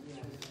place.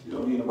 You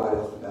don't need nobody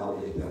else to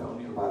validate that. I don't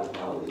need nobody to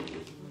validate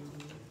it.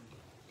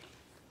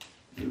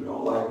 If you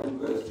don't like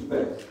it, that's too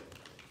bad.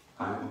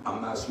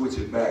 I'm not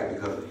switching back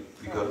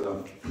because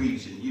I'm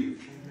pleasing you.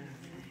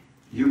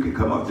 You can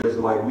come up just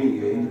like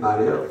me or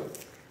anybody else.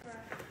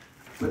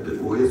 But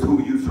it's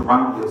who you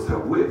surround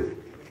yourself with.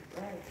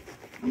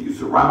 When you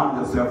surround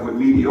yourself with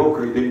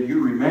mediocre, then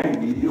you remain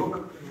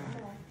mediocre.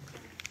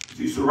 If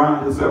you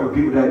surround yourself with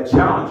people that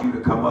challenge you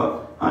to come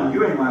up,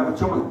 you ain't going to have a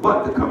choice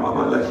but to come up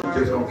unless you're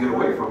just going to get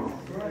away from them.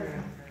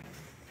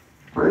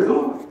 Praise the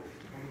Lord.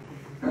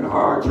 And a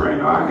hard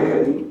trainer I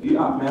had, I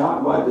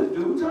was like, this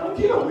dude trying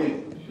to kill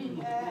me.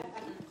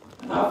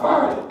 I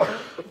fired him.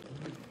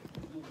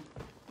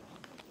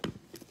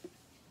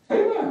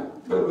 Amen.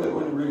 But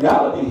when the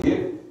reality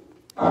hit,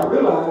 I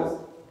realized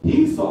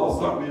he saw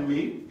something in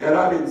me that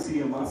I didn't see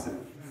in myself.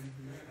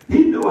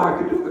 He knew I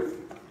could do it.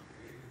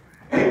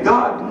 And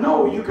God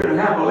knows you can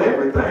handle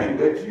everything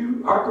that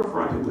you are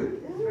confronted with.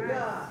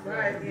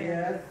 Right,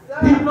 yes.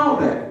 He knows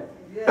that.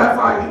 That's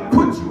why he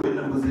puts you in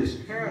the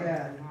position.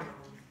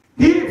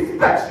 He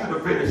expects you to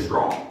finish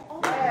strong.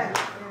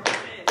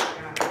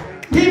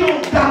 He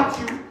don't doubt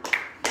you.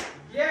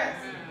 Yes.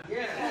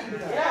 Yes.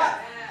 Yes.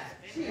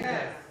 She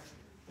does.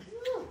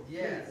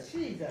 Yes,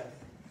 she does.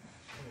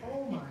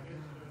 Oh my God.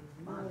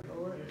 My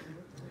Lord.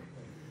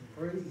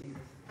 Praise you.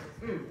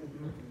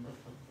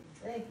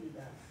 Thank you,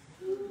 God.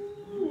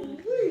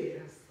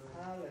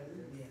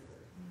 Hallelujah.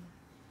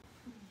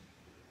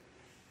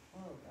 Oh,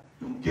 God.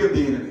 Don't give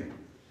the enemy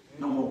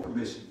no more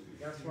permission.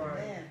 That's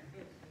right.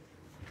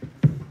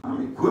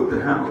 I'm equipped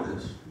to handle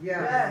this.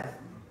 Yes.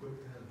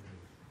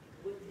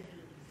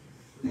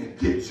 And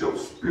get your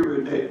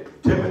spirit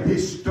that Timothy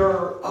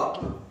stir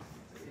up.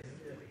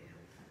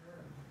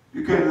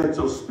 You can't let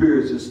your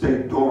spirit just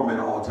stay dormant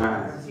all the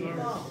time.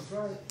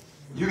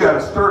 You got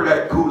to stir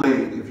that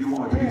Kool-Aid if you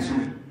want it to be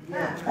sweet.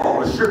 All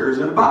the sugar's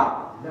in the bottle.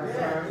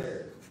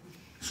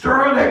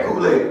 Stir that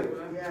Kool-Aid.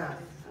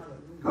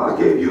 God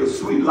gave you a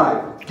sweet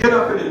life. Get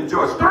up and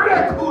enjoy. Stir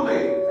that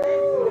Kool-Aid.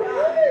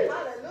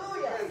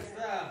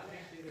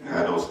 I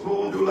had no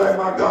spoon do like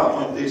my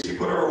godmother did. She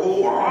put her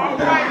whole arm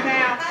down. Right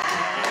now.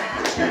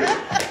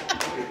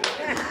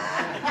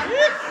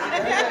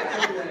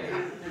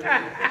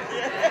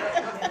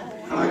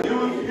 Like,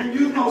 you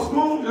use no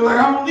spoon. You're like,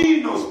 I don't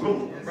need no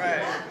spoon.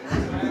 Right.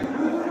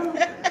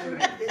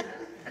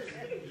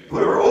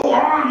 Put her whole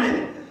arm in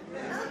it.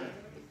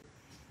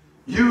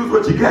 Use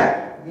what you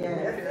got.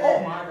 Yes. Oh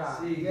my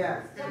God.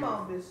 Yes. Come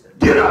on, Bishop.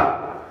 Get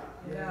up.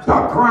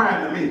 Stop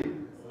crying to me.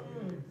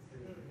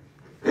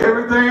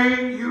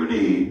 Everything you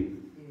need,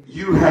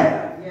 you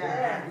have.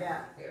 Yeah.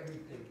 Yeah.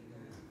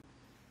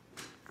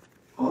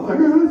 Oh my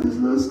God, this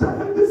little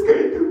stuff, this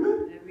can't do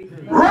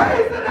nothing.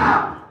 Raise it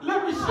up.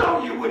 Let me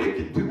show you what it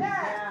can do.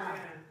 Yeah.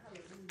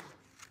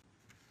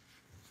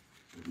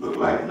 It look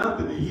like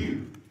nothing to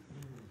you,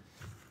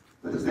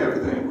 but it's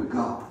everything with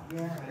God.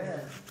 Yeah.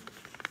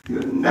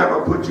 He'll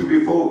never put you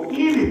before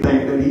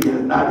anything that he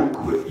has not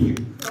equipped you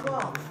Come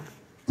on.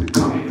 to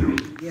come through.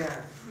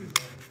 Yeah.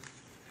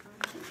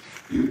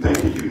 You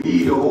thinking you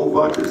need a whole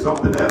bunch of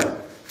something else.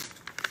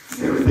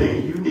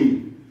 Everything you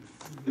need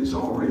is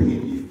already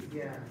in you.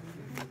 Yeah.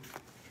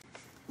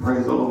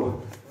 Praise the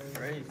Lord.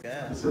 Praise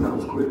God. I said I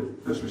was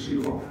quit. That's what she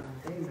wrote.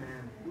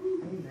 Amen.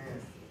 Amen.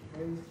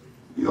 Praise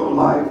Your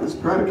life is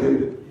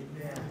predicated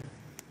yeah.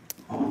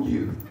 on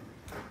you.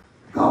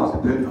 God's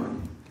depending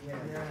on you.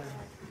 Yeah.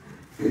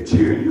 They're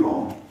cheering you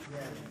on. Yeah.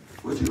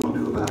 What you gonna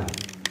do about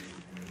it?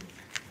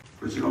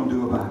 What you gonna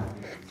do about it?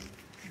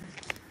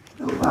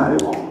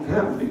 Nobody won't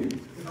help me.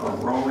 Oh,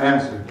 wrong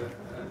answer.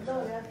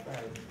 No, that's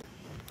right.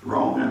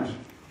 Wrong answer.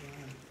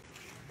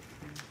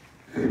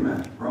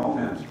 Amen. Wrong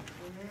answer.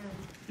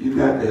 You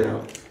got that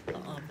help.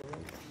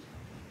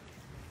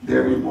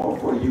 There is more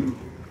for you.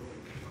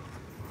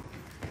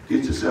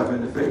 Get yourself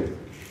in the faith.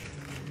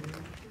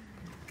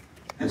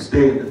 And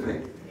stay in the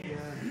faith.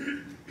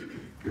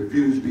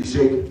 Refuse to be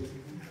shaken.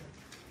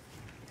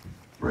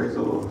 Praise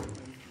the Lord.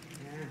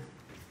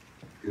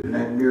 Get in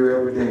that mirror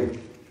every day.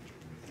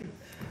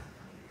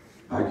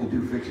 Like you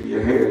do fixing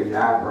your hair, your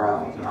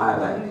eyebrows, and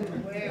eyelashes.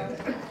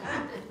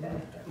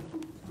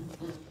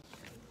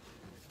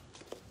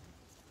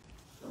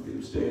 Some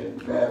people stay in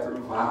the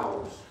bathroom for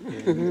hours.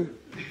 You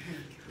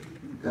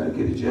gotta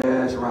get your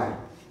ass right.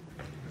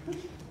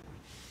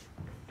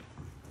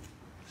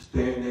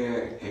 Stay in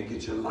there and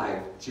get your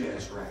life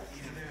just right.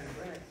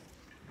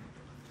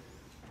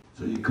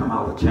 So you come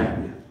out a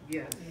champion.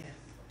 Yeah.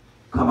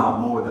 Come out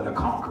more than a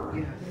conqueror.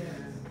 Yeah.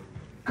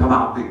 Come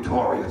out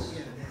victorious.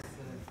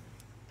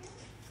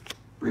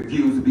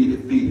 Refuse to be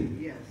defeated.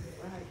 Yes.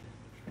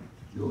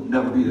 You'll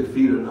never be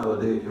defeated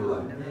another day in your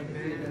life.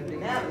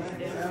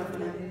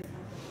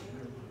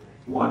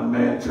 One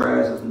man's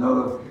trash is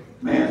another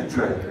man's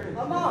treasure.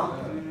 Come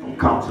on. Don't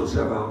count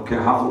yourself. I don't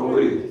care how low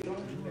it is.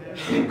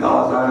 In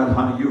God's eyes,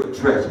 honey, you're a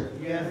treasure.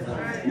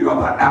 Yes. You are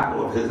the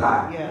apple of his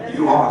eye.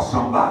 You are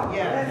somebody.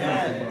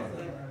 Yes.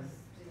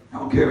 I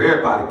don't care if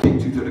everybody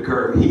kicked you to the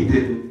curb. He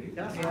didn't.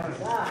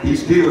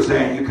 He's still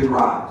saying you can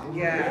rise.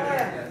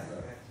 Yeah.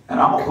 And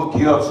I'm going to hook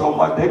you up so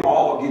much, they're going to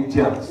all get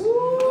jealous.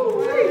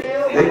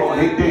 They're going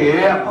to hate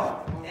their ever.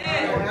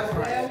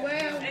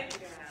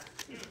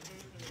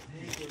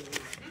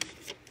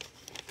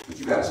 But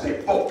you got to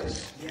stay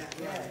focused.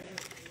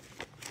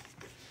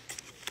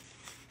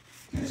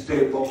 Can't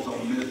stay focused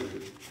on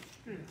misery.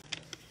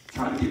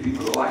 Trying to get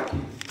people to like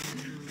you.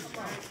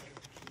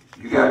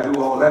 You got to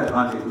do all that,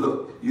 honey.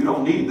 Look, you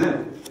don't need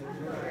them.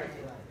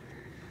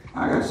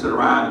 I got to sit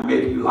around and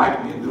make you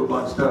like me and do a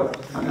bunch of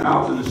stuff. I mean, I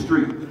was in the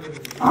street.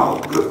 I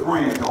was a good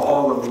friend to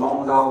all of them as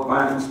long as I was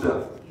buying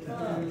stuff.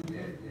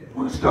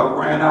 When the stuff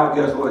ran out,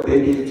 guess what? They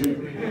did too.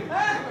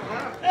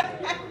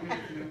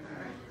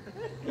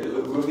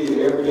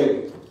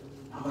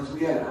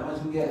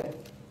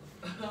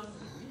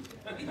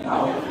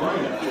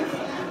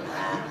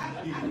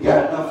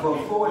 got enough for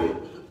a 40.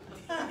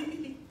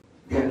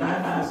 Got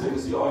 99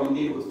 cents. See, all you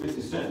need was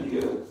 50 cents to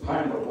get a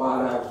pint of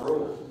Wild Irish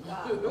Rose.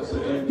 That's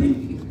an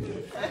MP.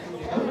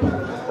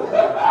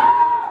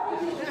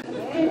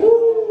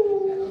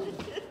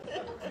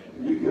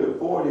 You get a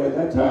 40 at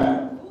that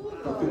time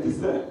for 50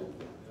 cents.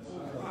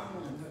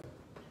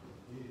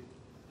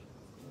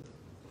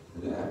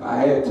 If I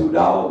had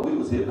 $2, we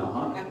was hitting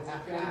 100.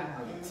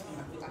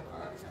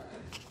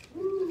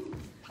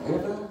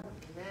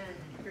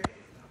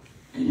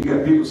 And you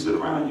got people sitting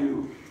around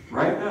you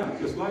right now,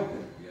 just like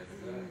that.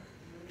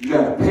 You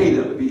got to pay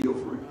them to be your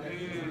friend.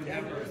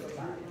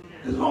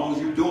 As long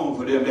as you're doing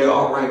for them, they're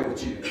all right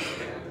with you.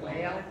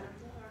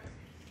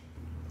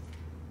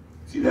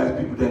 See, that's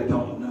people that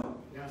don't know.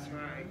 That's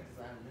right.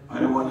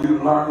 And when you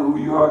learn who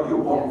you are,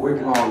 you'll walk away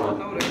from all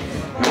of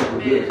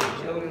it.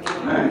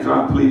 Man, I ain't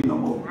trying to plead no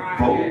more.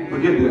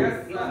 Forget this.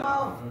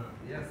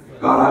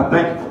 God, I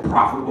thank you for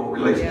profitable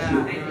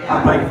relationships.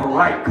 I thank you for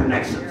right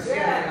connections.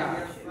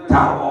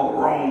 Tired of all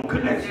wrong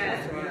connections.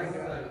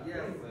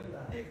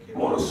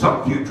 Want to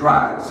suck you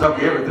dry, suck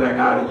everything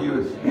out of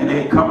you, and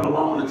they ain't coming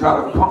along to try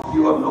to pump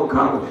you up no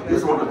kind of,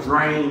 just want to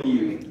drain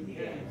you.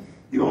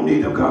 You don't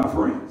need them kind of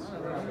friends.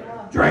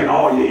 Drain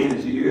all your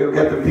energy. You ever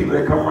got the people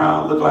that come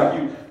around and look like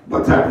you, by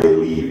the time they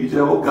leave, you say,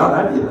 oh God,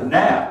 I need a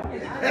nap.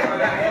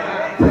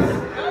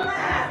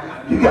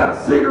 You got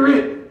a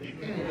cigarette?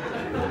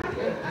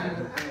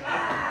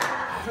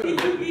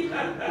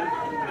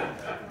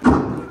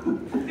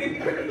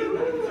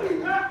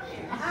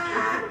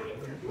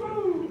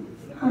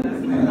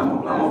 Man,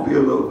 I'm gonna be a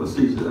little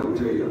facetious, I will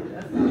tell you.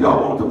 If y'all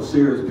want them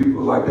serious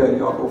people like that,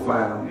 y'all go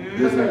find them.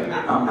 This ain't,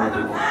 I'm not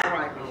the one.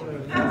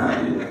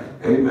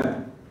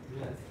 Amen.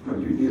 No,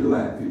 you need a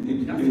laugh. You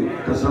need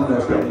because some of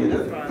that stuff you need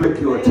to flick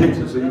your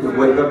attention so you can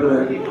wake up to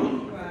that.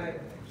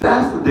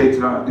 That's what they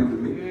trying to do to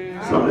me.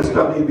 Some of this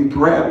stuff need to be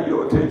grabbing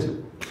your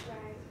attention.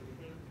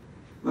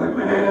 Like,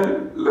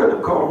 man, let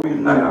them call me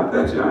tonight. I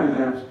bet you I ain't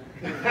answering.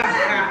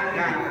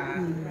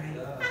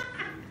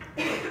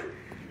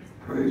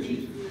 Praise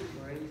Jesus.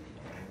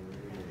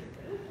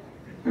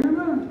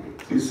 Amen.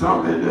 See,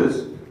 something in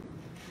this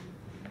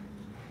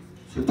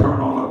should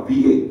turn on a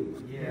V8.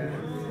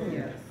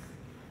 Yes.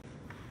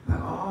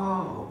 Like,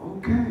 oh,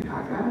 okay,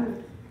 I got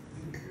it.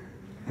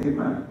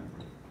 Amen.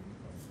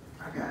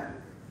 I got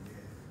it.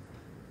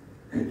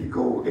 And you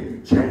go and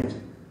you change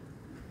it.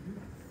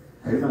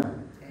 Amen.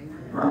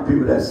 Around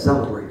people that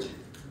celebrate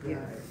you.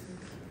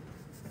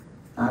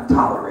 Not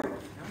tolerate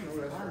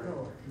you.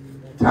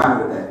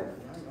 Tired of that.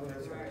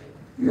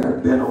 You got to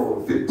bend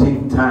over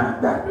 15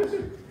 times backwards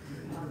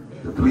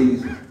to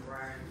please him.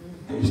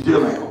 And you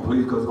still ain't going to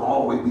please because there's going to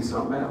always be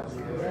something else.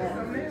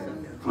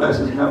 Flesh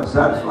is never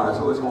satisfied,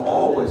 so it's going to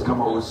always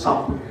come up with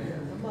something.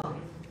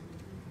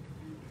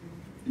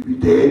 You be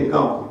dead and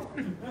gone.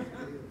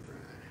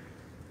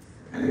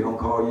 And they're going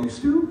to call you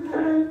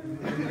stupid.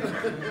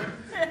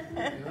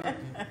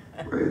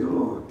 Praise the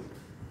Lord.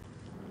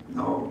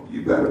 No,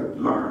 you better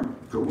learn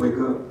to wake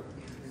up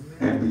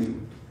and be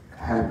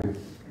happy.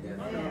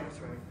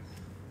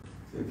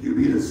 If you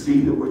be the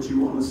seed of what you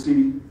want to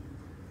see,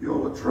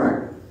 you'll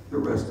attract the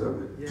rest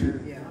of it too.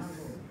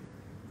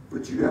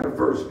 But you got to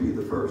first be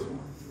the first one.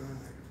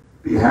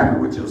 Be happy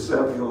with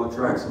yourself, you'll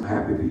attract some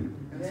happy people.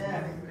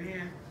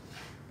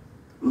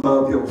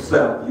 Love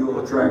yourself, you'll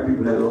attract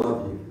people that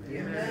love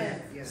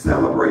you.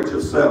 Celebrate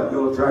yourself,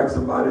 you'll attract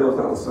somebody else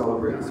that'll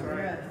celebrate you.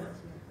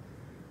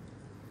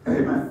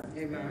 Amen.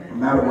 No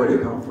matter where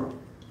they come from.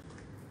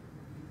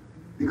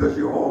 Because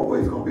you're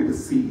always going to be the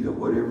seed of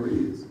whatever it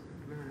is.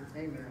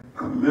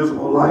 A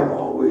miserable life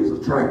always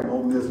attracts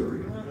more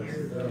misery.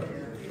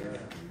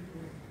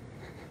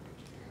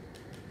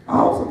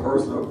 I was a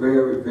person of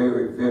very,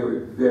 very,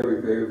 very,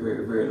 very, very,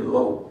 very, very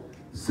low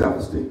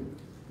self-esteem.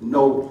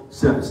 No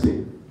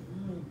self-esteem.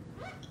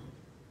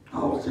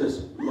 I was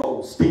just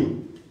low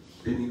steam.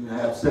 Didn't even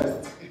have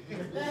sex.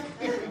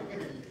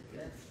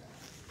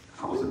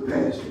 I was a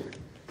bad shit.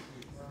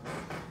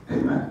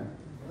 Amen.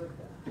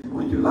 And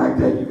when you like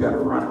that, you got to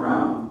run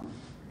around,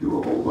 do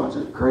a whole bunch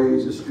of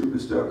crazy,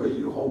 stupid stuff because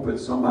you're hoping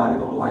somebody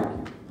gonna like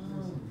you.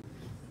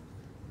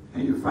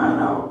 And you find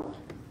out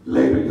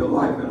later your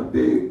life in a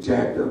big,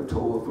 jacked up,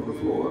 tore from the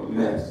floor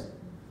mess.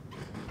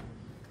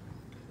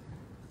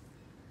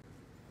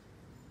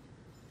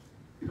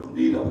 You don't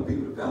need other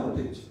people to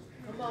validate you.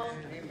 Come on.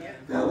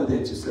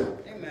 Validate yourself.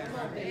 Amen.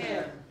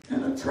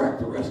 And attract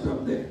the rest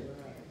of them there.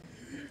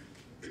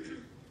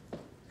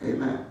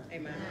 Amen.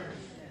 Amen.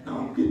 Now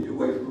I'm getting you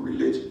away from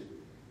religion.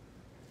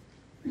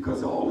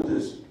 Because all of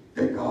this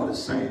that God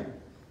is saying,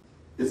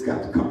 it's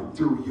got to come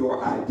through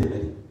your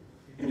identity.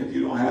 And if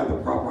you don't have the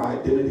proper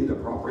identity, the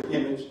proper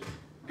image,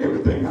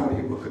 everything out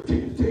here will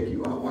continue to take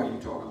you out while you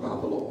talk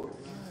about the Lord.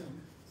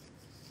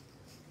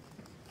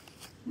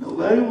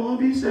 Nobody want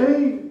to be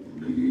saved.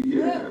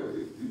 Yeah,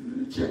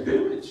 check the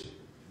image.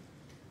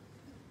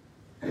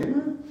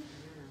 Amen.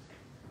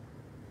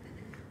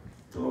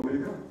 Glory to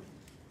God.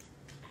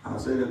 I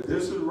said, if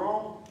this is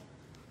wrong,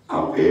 I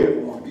don't ever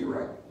want to be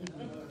right.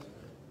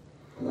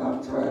 Because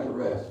I've tried the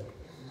rest,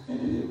 and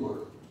it didn't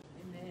work.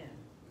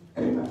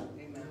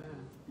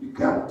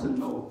 got to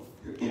know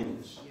your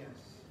image.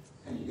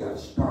 And you got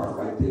to start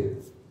right there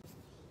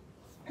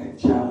and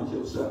challenge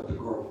yourself to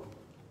grow.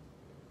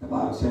 The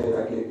Bible said,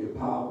 I gave you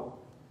power.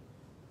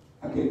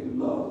 I gave you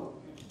love.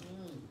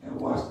 And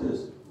watch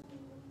this.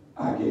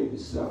 I gave you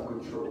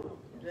self-control.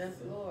 Yes,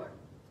 Lord.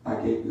 I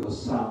gave you a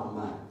sound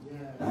mind.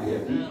 Now,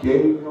 if he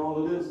gave me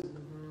all of this,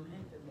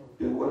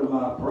 then what am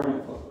I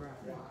praying for?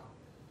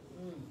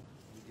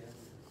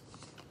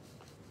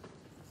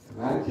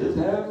 If I just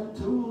have some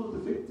tools to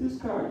fix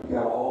this car, you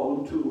got all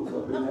them tools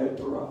up in that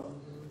garage.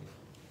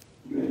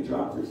 You ain't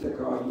trying to fix that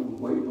car, you was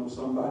waiting on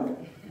somebody.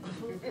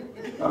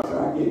 I said,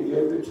 I gave you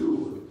every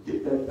tool to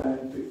get that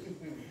thing fixed.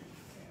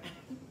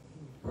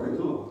 Praise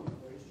the Lord.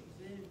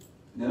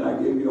 Then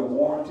I gave you a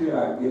warranty,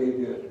 I gave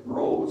you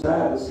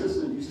roadside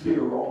assistance, you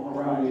still rolling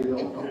around here,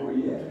 don't know where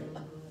you at.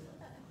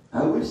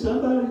 I wish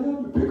somebody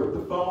helped me pick up the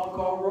phone,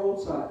 call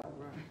roadside.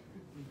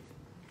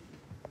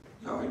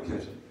 Y'all ain't catching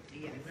it.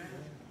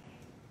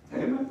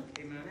 Amen?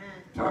 Amen.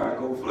 Tire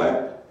go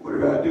flat. What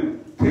did I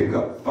do? Pick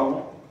up the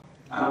phone.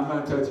 I'm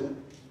not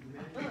touching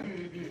it.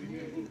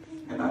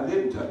 And I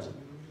didn't touch it.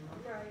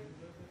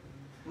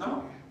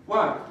 No.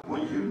 Why?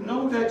 When you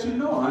know that you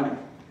know, honey.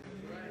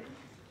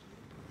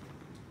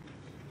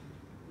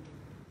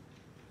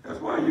 That's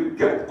why you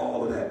got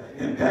all of that.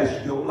 And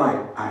that's your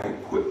life. I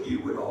equip you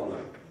with all of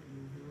it.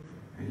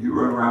 And you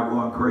run around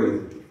going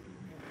crazy.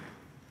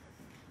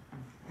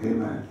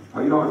 Amen.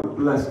 Are you all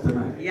blessed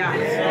tonight?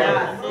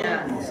 Yes.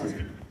 Come on,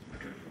 sister.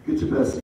 Get your best.